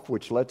self,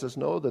 which lets us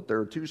know that there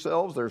are two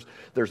selves.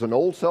 There's an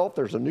old self,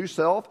 there's a new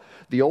self.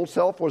 The old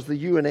self was the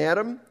you in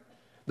Adam.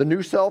 The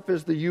new self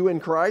is the you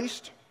in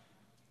Christ.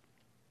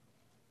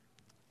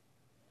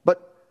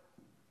 But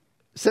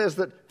says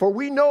that, for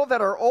we know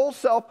that our old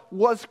self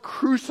was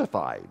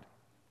crucified.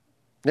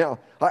 Now,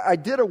 I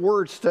did a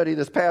word study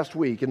this past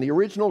week in the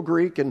original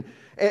Greek, and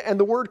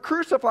the word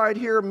crucified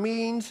here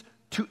means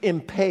to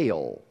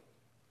impale.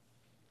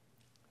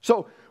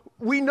 So,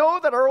 we know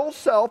that our old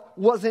self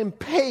was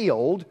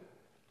impaled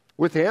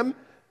with him.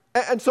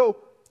 And so,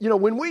 you know,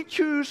 when we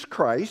choose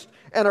Christ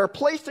and are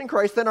placed in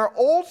Christ, then our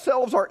old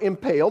selves are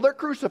impaled, they're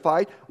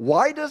crucified.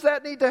 Why does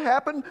that need to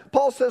happen?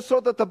 Paul says so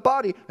that the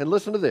body, and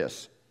listen to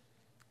this.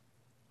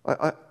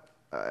 I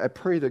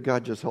pray that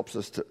God just helps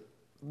us to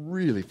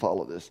really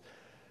follow this.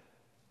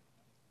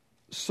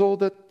 So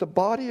that the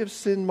body of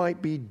sin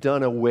might be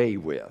done away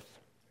with.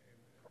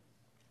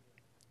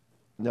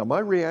 Now, my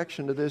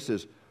reaction to this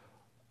is,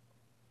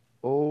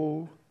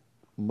 oh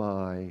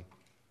my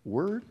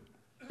word.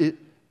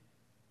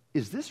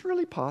 Is this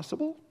really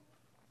possible?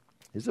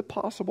 Is it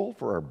possible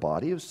for our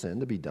body of sin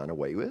to be done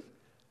away with?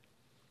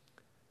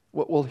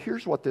 Well,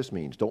 here's what this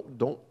means.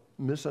 Don't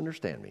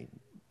misunderstand me.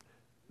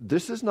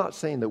 This is not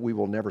saying that we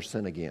will never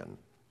sin again.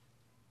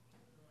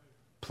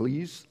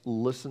 Please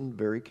listen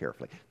very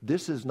carefully.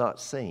 This is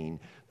not saying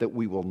that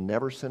we will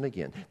never sin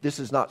again. This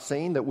is not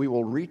saying that we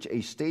will reach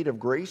a state of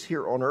grace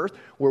here on earth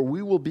where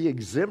we will be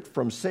exempt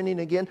from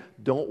sinning again.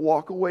 Don't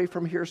walk away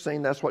from here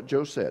saying that's what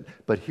Joe said.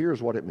 But here's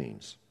what it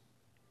means.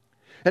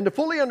 And to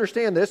fully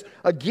understand this,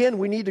 again,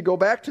 we need to go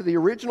back to the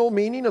original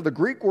meaning of the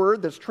Greek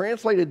word that's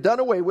translated done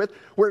away with,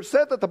 where it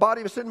said that the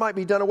body of sin might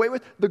be done away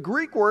with. The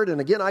Greek word,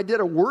 and again, I did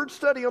a word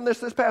study on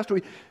this past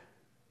week,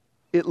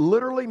 it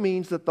literally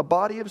means that the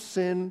body of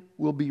sin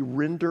will be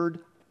rendered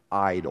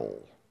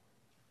idle,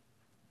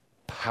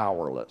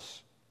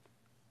 powerless.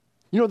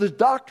 You know, this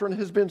doctrine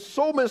has been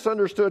so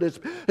misunderstood,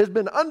 has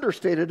been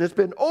understated, has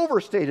been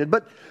overstated,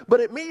 but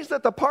it means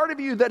that the part of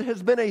you that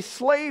has been a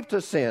slave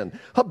to sin,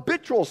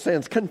 habitual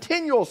sins,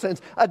 continual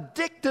sins,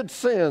 addicted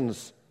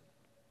sins,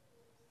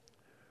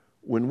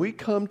 when we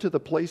come to the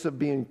place of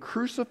being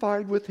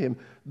crucified with Him,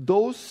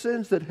 those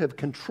sins that have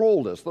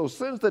controlled us, those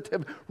sins that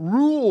have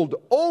ruled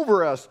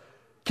over us,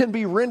 can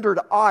be rendered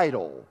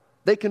idle.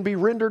 They can be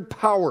rendered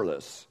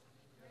powerless.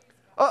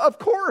 Of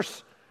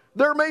course,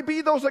 there may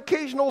be those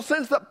occasional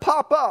sins that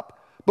pop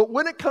up, but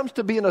when it comes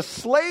to being a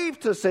slave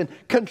to sin,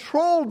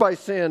 controlled by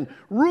sin,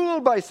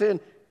 ruled by sin,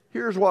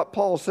 here's what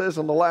Paul says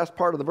in the last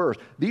part of the verse.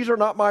 These are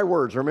not my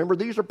words. Remember,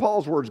 these are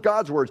Paul's words,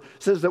 God's words.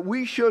 It says that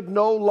we should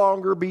no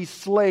longer be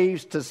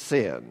slaves to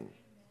sin.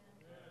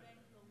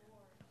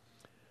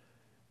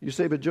 You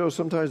say, but Joe,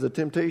 sometimes the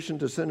temptation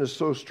to sin is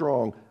so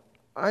strong.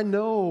 I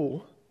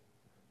know.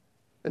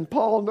 And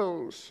Paul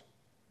knows.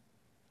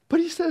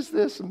 But he says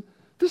this, and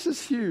this is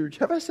huge.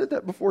 Have I said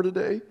that before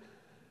today?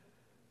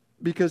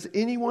 Because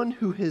anyone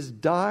who has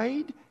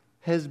died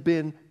has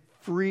been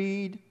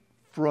freed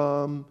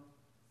from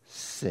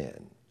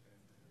sin.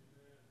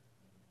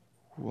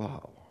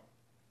 Wow.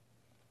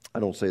 I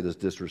don't say this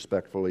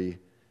disrespectfully,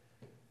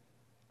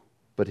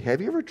 but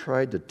have you ever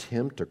tried to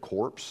tempt a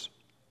corpse?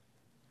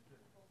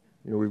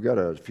 You know, we've got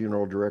a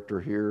funeral director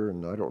here,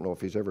 and I don't know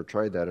if he's ever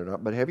tried that or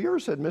not, but have you ever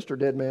said, Mr.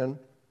 Dead Man,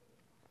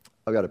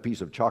 I've got a piece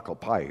of chocolate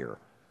pie here.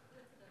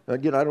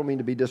 Again, I don't mean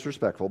to be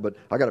disrespectful, but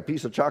I got a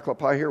piece of chocolate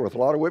pie here with a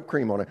lot of whipped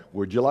cream on it.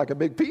 Would you like a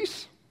big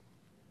piece?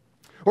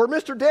 Or,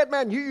 Mr. Dead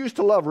Man, you used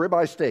to love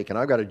ribeye steak, and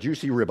I've got a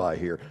juicy ribeye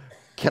here.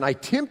 Can I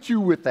tempt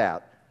you with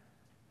that?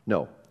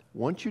 No.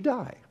 Once you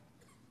die,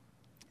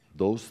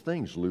 those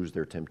things lose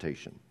their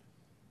temptation.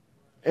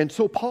 And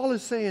so Paul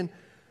is saying,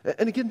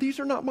 and again, these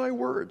are not my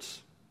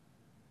words.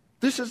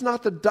 This is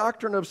not the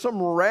doctrine of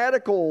some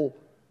radical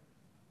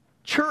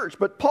church,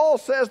 but Paul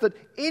says that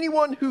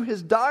anyone who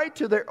has died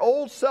to their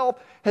old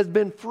self has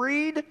been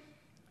freed,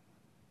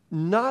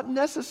 not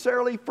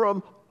necessarily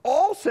from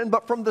all sin,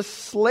 but from the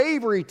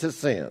slavery to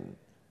sin.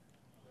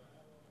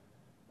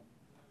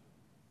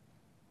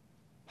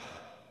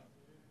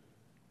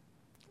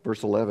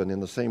 Verse 11,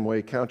 in the same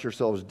way, count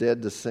yourselves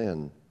dead to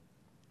sin,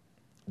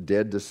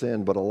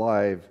 but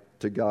alive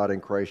to God in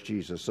Christ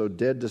Jesus. So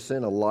dead to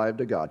sin, alive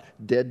to God.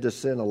 Dead to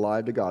sin,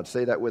 alive to God.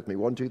 Say that with me.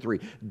 1, 2, 3.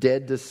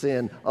 Dead to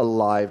sin,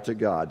 alive to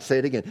God. Say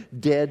it again.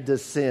 Dead to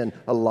sin,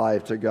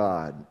 alive to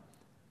God.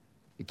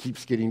 It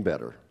keeps getting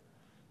better.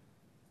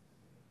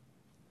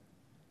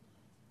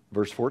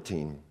 Verse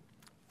 14.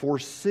 For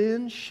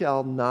sin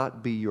shall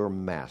not be your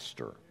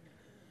master.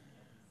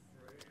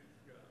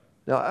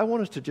 Now, I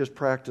want us to just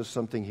practice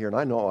something here, and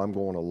I know I'm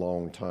going a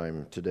long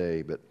time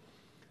today, but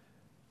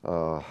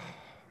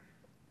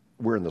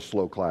we're in the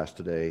slow class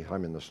today.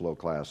 I'm in the slow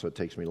class, so it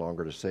takes me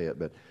longer to say it.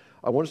 But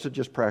I want us to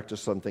just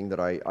practice something that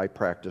I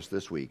practiced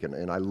this week,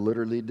 and I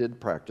literally did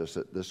practice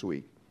it this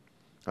week.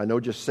 I know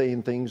just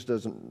saying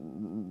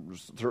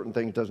certain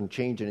things doesn't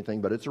change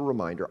anything, but it's a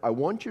reminder. I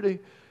want you to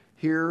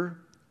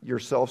hear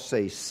yourself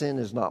say, sin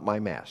is not my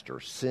master.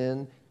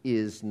 Sin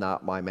is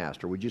not my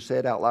master. Would you say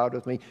it out loud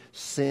with me?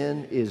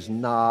 Sin is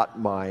not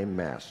my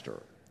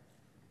master.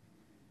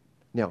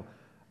 Now,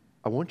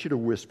 I want you to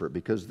whisper,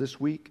 because this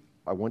week,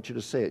 I want you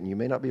to say it, and you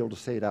may not be able to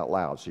say it out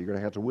loud, so you're going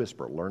to have to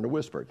whisper. Learn to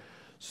whisper it.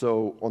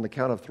 So on the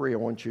count of 3, I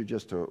want you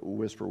just to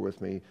whisper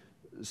with me,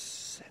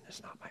 sin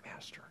is not my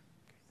master.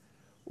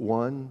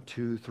 1,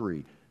 2,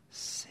 3.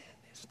 Sin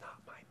is not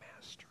my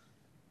master.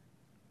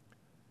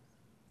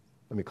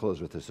 Let me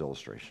close with this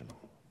illustration.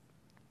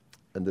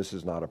 And this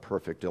is not a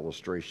perfect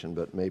illustration,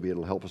 but maybe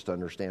it'll help us to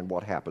understand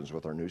what happens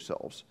with our new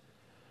selves.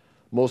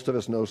 Most of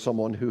us know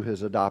someone who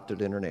has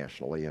adopted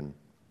internationally, and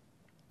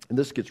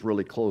this gets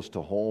really close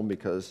to home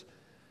because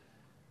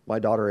my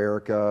daughter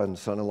Erica and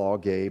son-in-law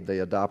Gabe, they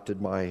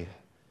adopted my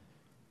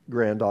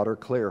granddaughter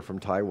Claire from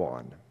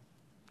Taiwan.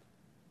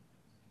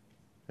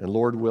 And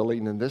Lord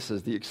willing, and this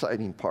is the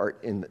exciting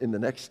part, in the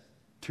next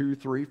 2,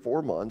 3,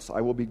 4 months, I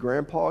will be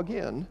grandpa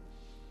again.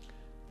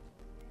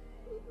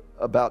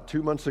 About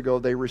 2 months ago,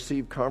 they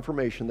received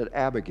confirmation that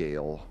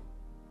Abigail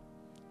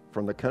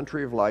from the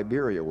country of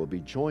Liberia will be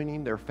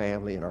joining their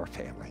family and our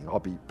family. I'll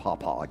be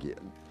papa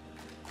again.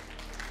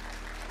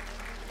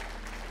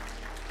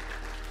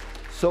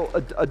 So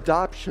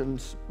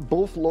adoptions,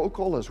 both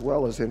local as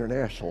well as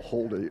international,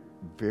 hold a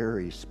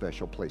very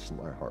special place in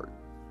my heart.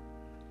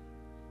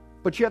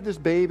 But you have this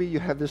baby, you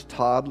have this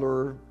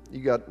toddler, You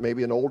got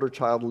maybe an older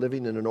child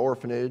living in an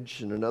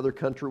orphanage in another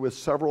country with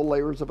several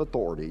layers of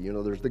authority. You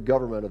know, there's the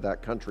government of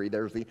that country.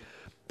 There's the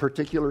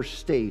particular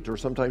state, or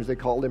sometimes they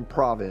call them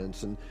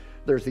province, and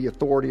there's the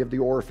authority of the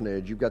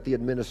orphanage. You've got the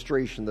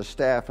administration, the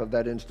staff of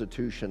that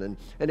institution.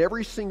 And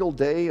every single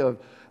day of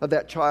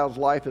that child's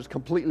life is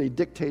completely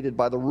dictated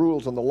by the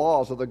rules and the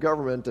laws of the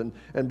government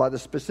and by the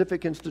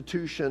specific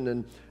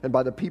institution and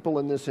by the people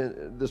in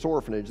this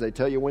orphanage. They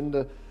tell you when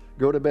to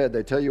go to bed.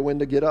 They tell you when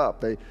to get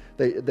up.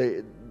 They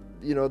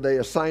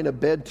assign a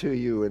bed to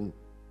you.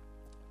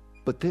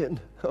 But then,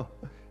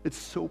 it's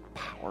so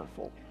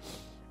powerful,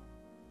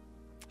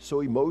 so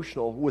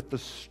emotional, with the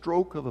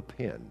stroke of a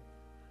pen.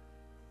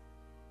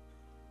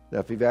 Now,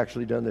 if you've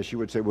actually done this, you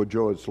would say, well,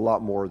 Joe, it's a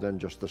lot more than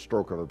just the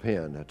stroke of a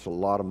pen. It's a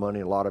lot of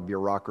money, a lot of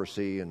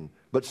bureaucracy,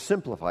 but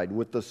simplified,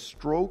 with the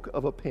stroke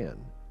of a pen,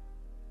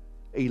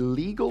 a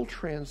legal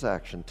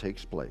transaction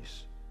takes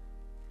place.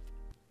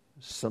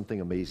 Something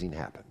amazing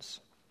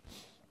happens.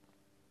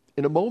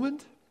 In a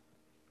moment,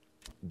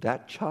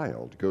 that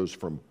child goes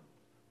from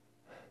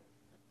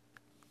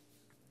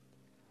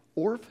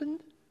orphan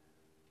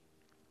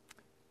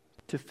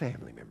to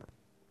family member.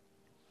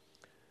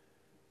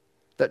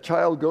 That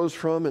child goes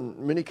from,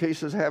 in many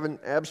cases, having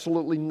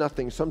absolutely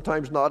nothing,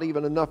 sometimes not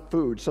even enough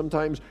food,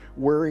 sometimes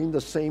wearing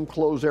the same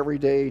clothes every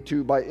day,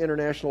 to, by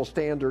international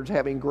standards,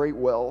 having great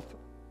wealth.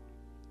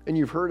 And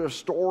you've heard of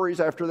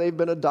stories after they've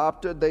been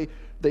adopted,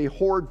 they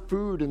hoard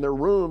food in their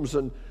rooms,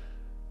 and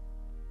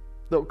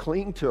they'll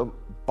cling to a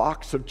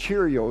box of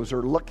Cheerios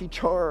or Lucky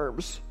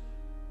Charms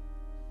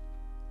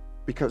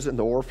because in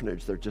the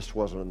orphanage there just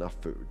wasn't enough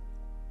food.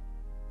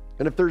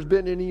 And if there's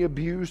been any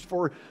abuse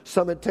for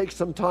some, it takes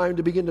some time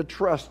to begin to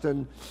trust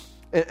and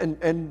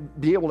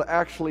be able to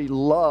actually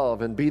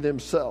love and be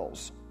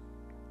themselves.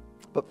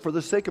 But for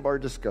the sake of our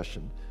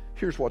discussion,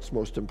 here's what's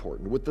most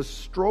important. With the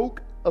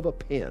stroke of a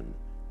pen,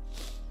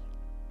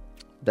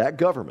 that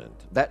government,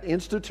 that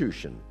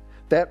institution,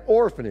 that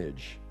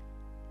orphanage,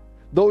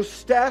 those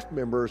staff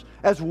members,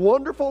 as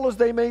wonderful as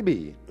they may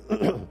be,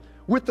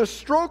 with the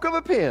stroke of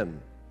a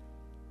pen,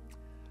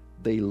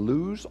 they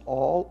lose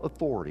all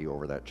authority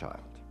over that child.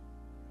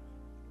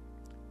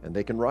 And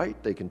they can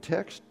write, they can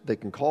text, they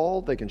can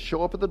call, they can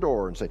show up at the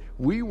door and say,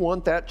 we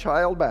want that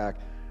child back.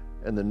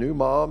 And the new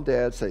mom,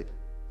 dad say,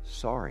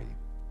 sorry,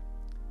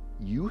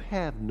 you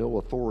have no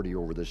authority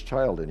over this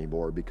child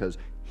anymore because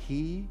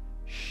she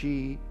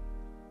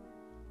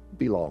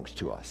belongs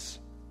to us.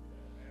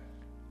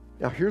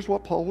 Now here's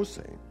what Paul was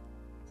saying.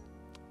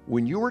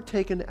 When you were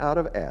taken out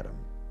of Adam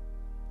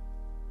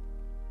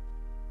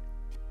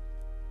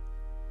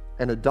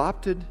and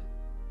adopted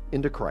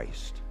into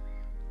Christ,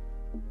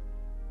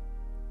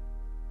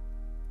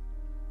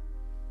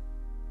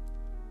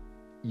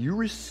 you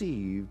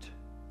received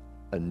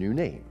a new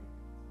name.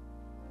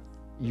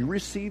 You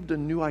received a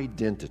new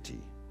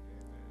identity.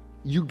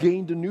 You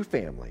gained a new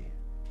family,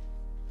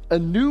 a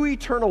new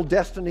eternal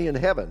destiny in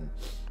heaven.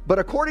 But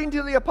according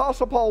to the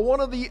Apostle Paul, one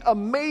of the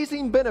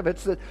amazing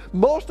benefits that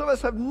most of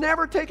us have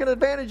never taken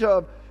advantage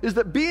of is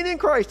that being in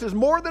Christ is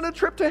more than a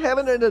trip to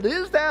heaven, and it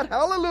is that,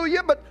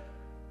 hallelujah, but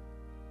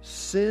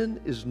sin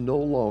is no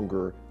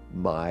longer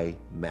my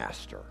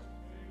master.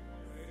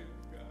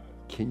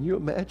 Can you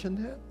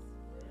imagine that?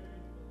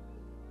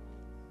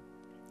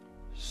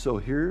 So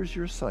here's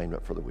your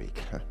assignment for the week.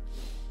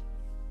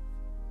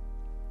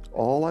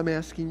 All I'm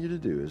asking you to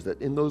do is that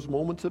in those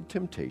moments of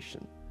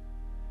temptation,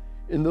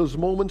 in those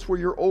moments where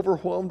you're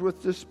overwhelmed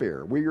with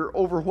despair, where you're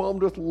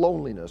overwhelmed with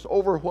loneliness,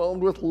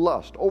 overwhelmed with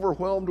lust,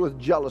 overwhelmed with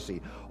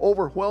jealousy,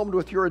 overwhelmed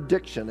with your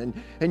addiction,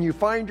 and you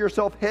find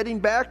yourself heading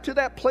back to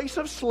that place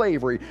of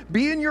slavery,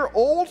 being your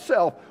old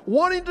self,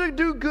 wanting to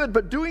do good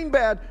but doing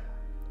bad,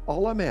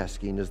 all I'm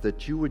asking is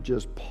that you would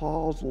just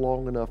pause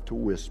long enough to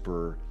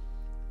whisper,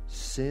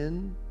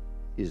 sin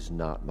is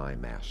not my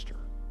master.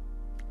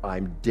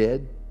 I'm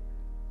dead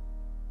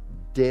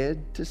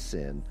to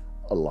sin,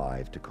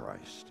 alive to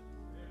Christ.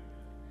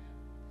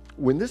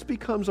 When this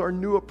becomes our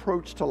new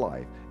approach to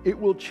life, it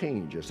will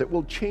change us. It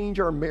will change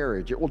our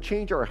marriage. It will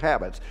change our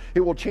habits. It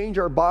will change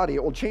our body.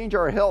 It will change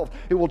our health.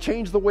 It will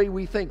change the way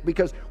we think,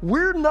 because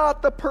we're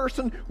not the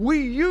person we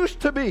used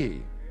to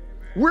be.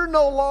 We're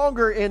no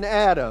longer in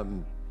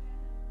Adam.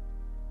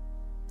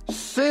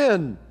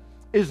 Sin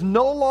is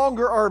no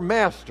longer our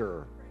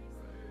master.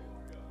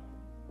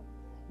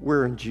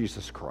 We're in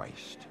Jesus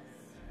Christ.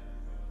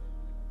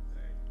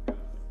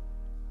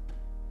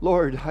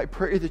 Lord, I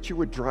pray that you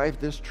would drive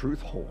this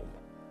truth home.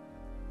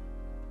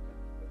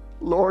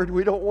 Lord,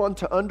 we don't want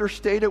to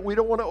understate it. We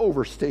don't want to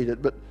overstate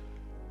it. But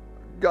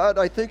God,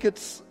 I think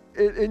it's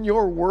in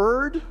your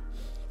word,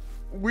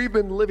 we've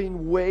been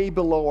living way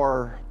below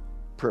our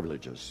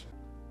privileges.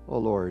 Oh,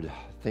 Lord,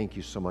 thank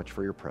you so much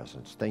for your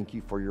presence. Thank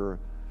you for your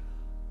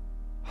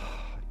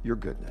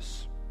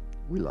goodness.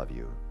 We love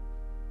you.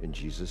 In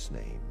Jesus'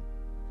 name.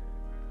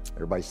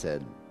 Everybody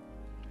said,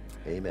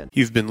 Amen.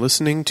 You've been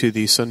listening to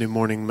the Sunday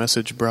morning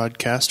message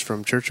broadcast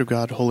from Church of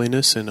God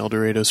Holiness in El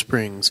Dorado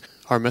Springs.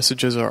 Our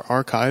messages are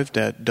archived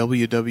at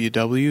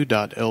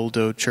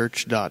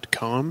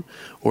www.eldochurch.com,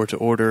 or to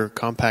order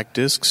compact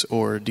discs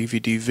or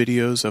DVD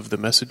videos of the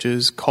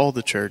messages, call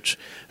the church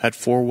at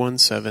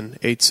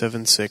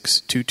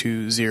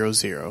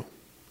 417-876-2200.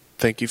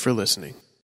 Thank you for listening.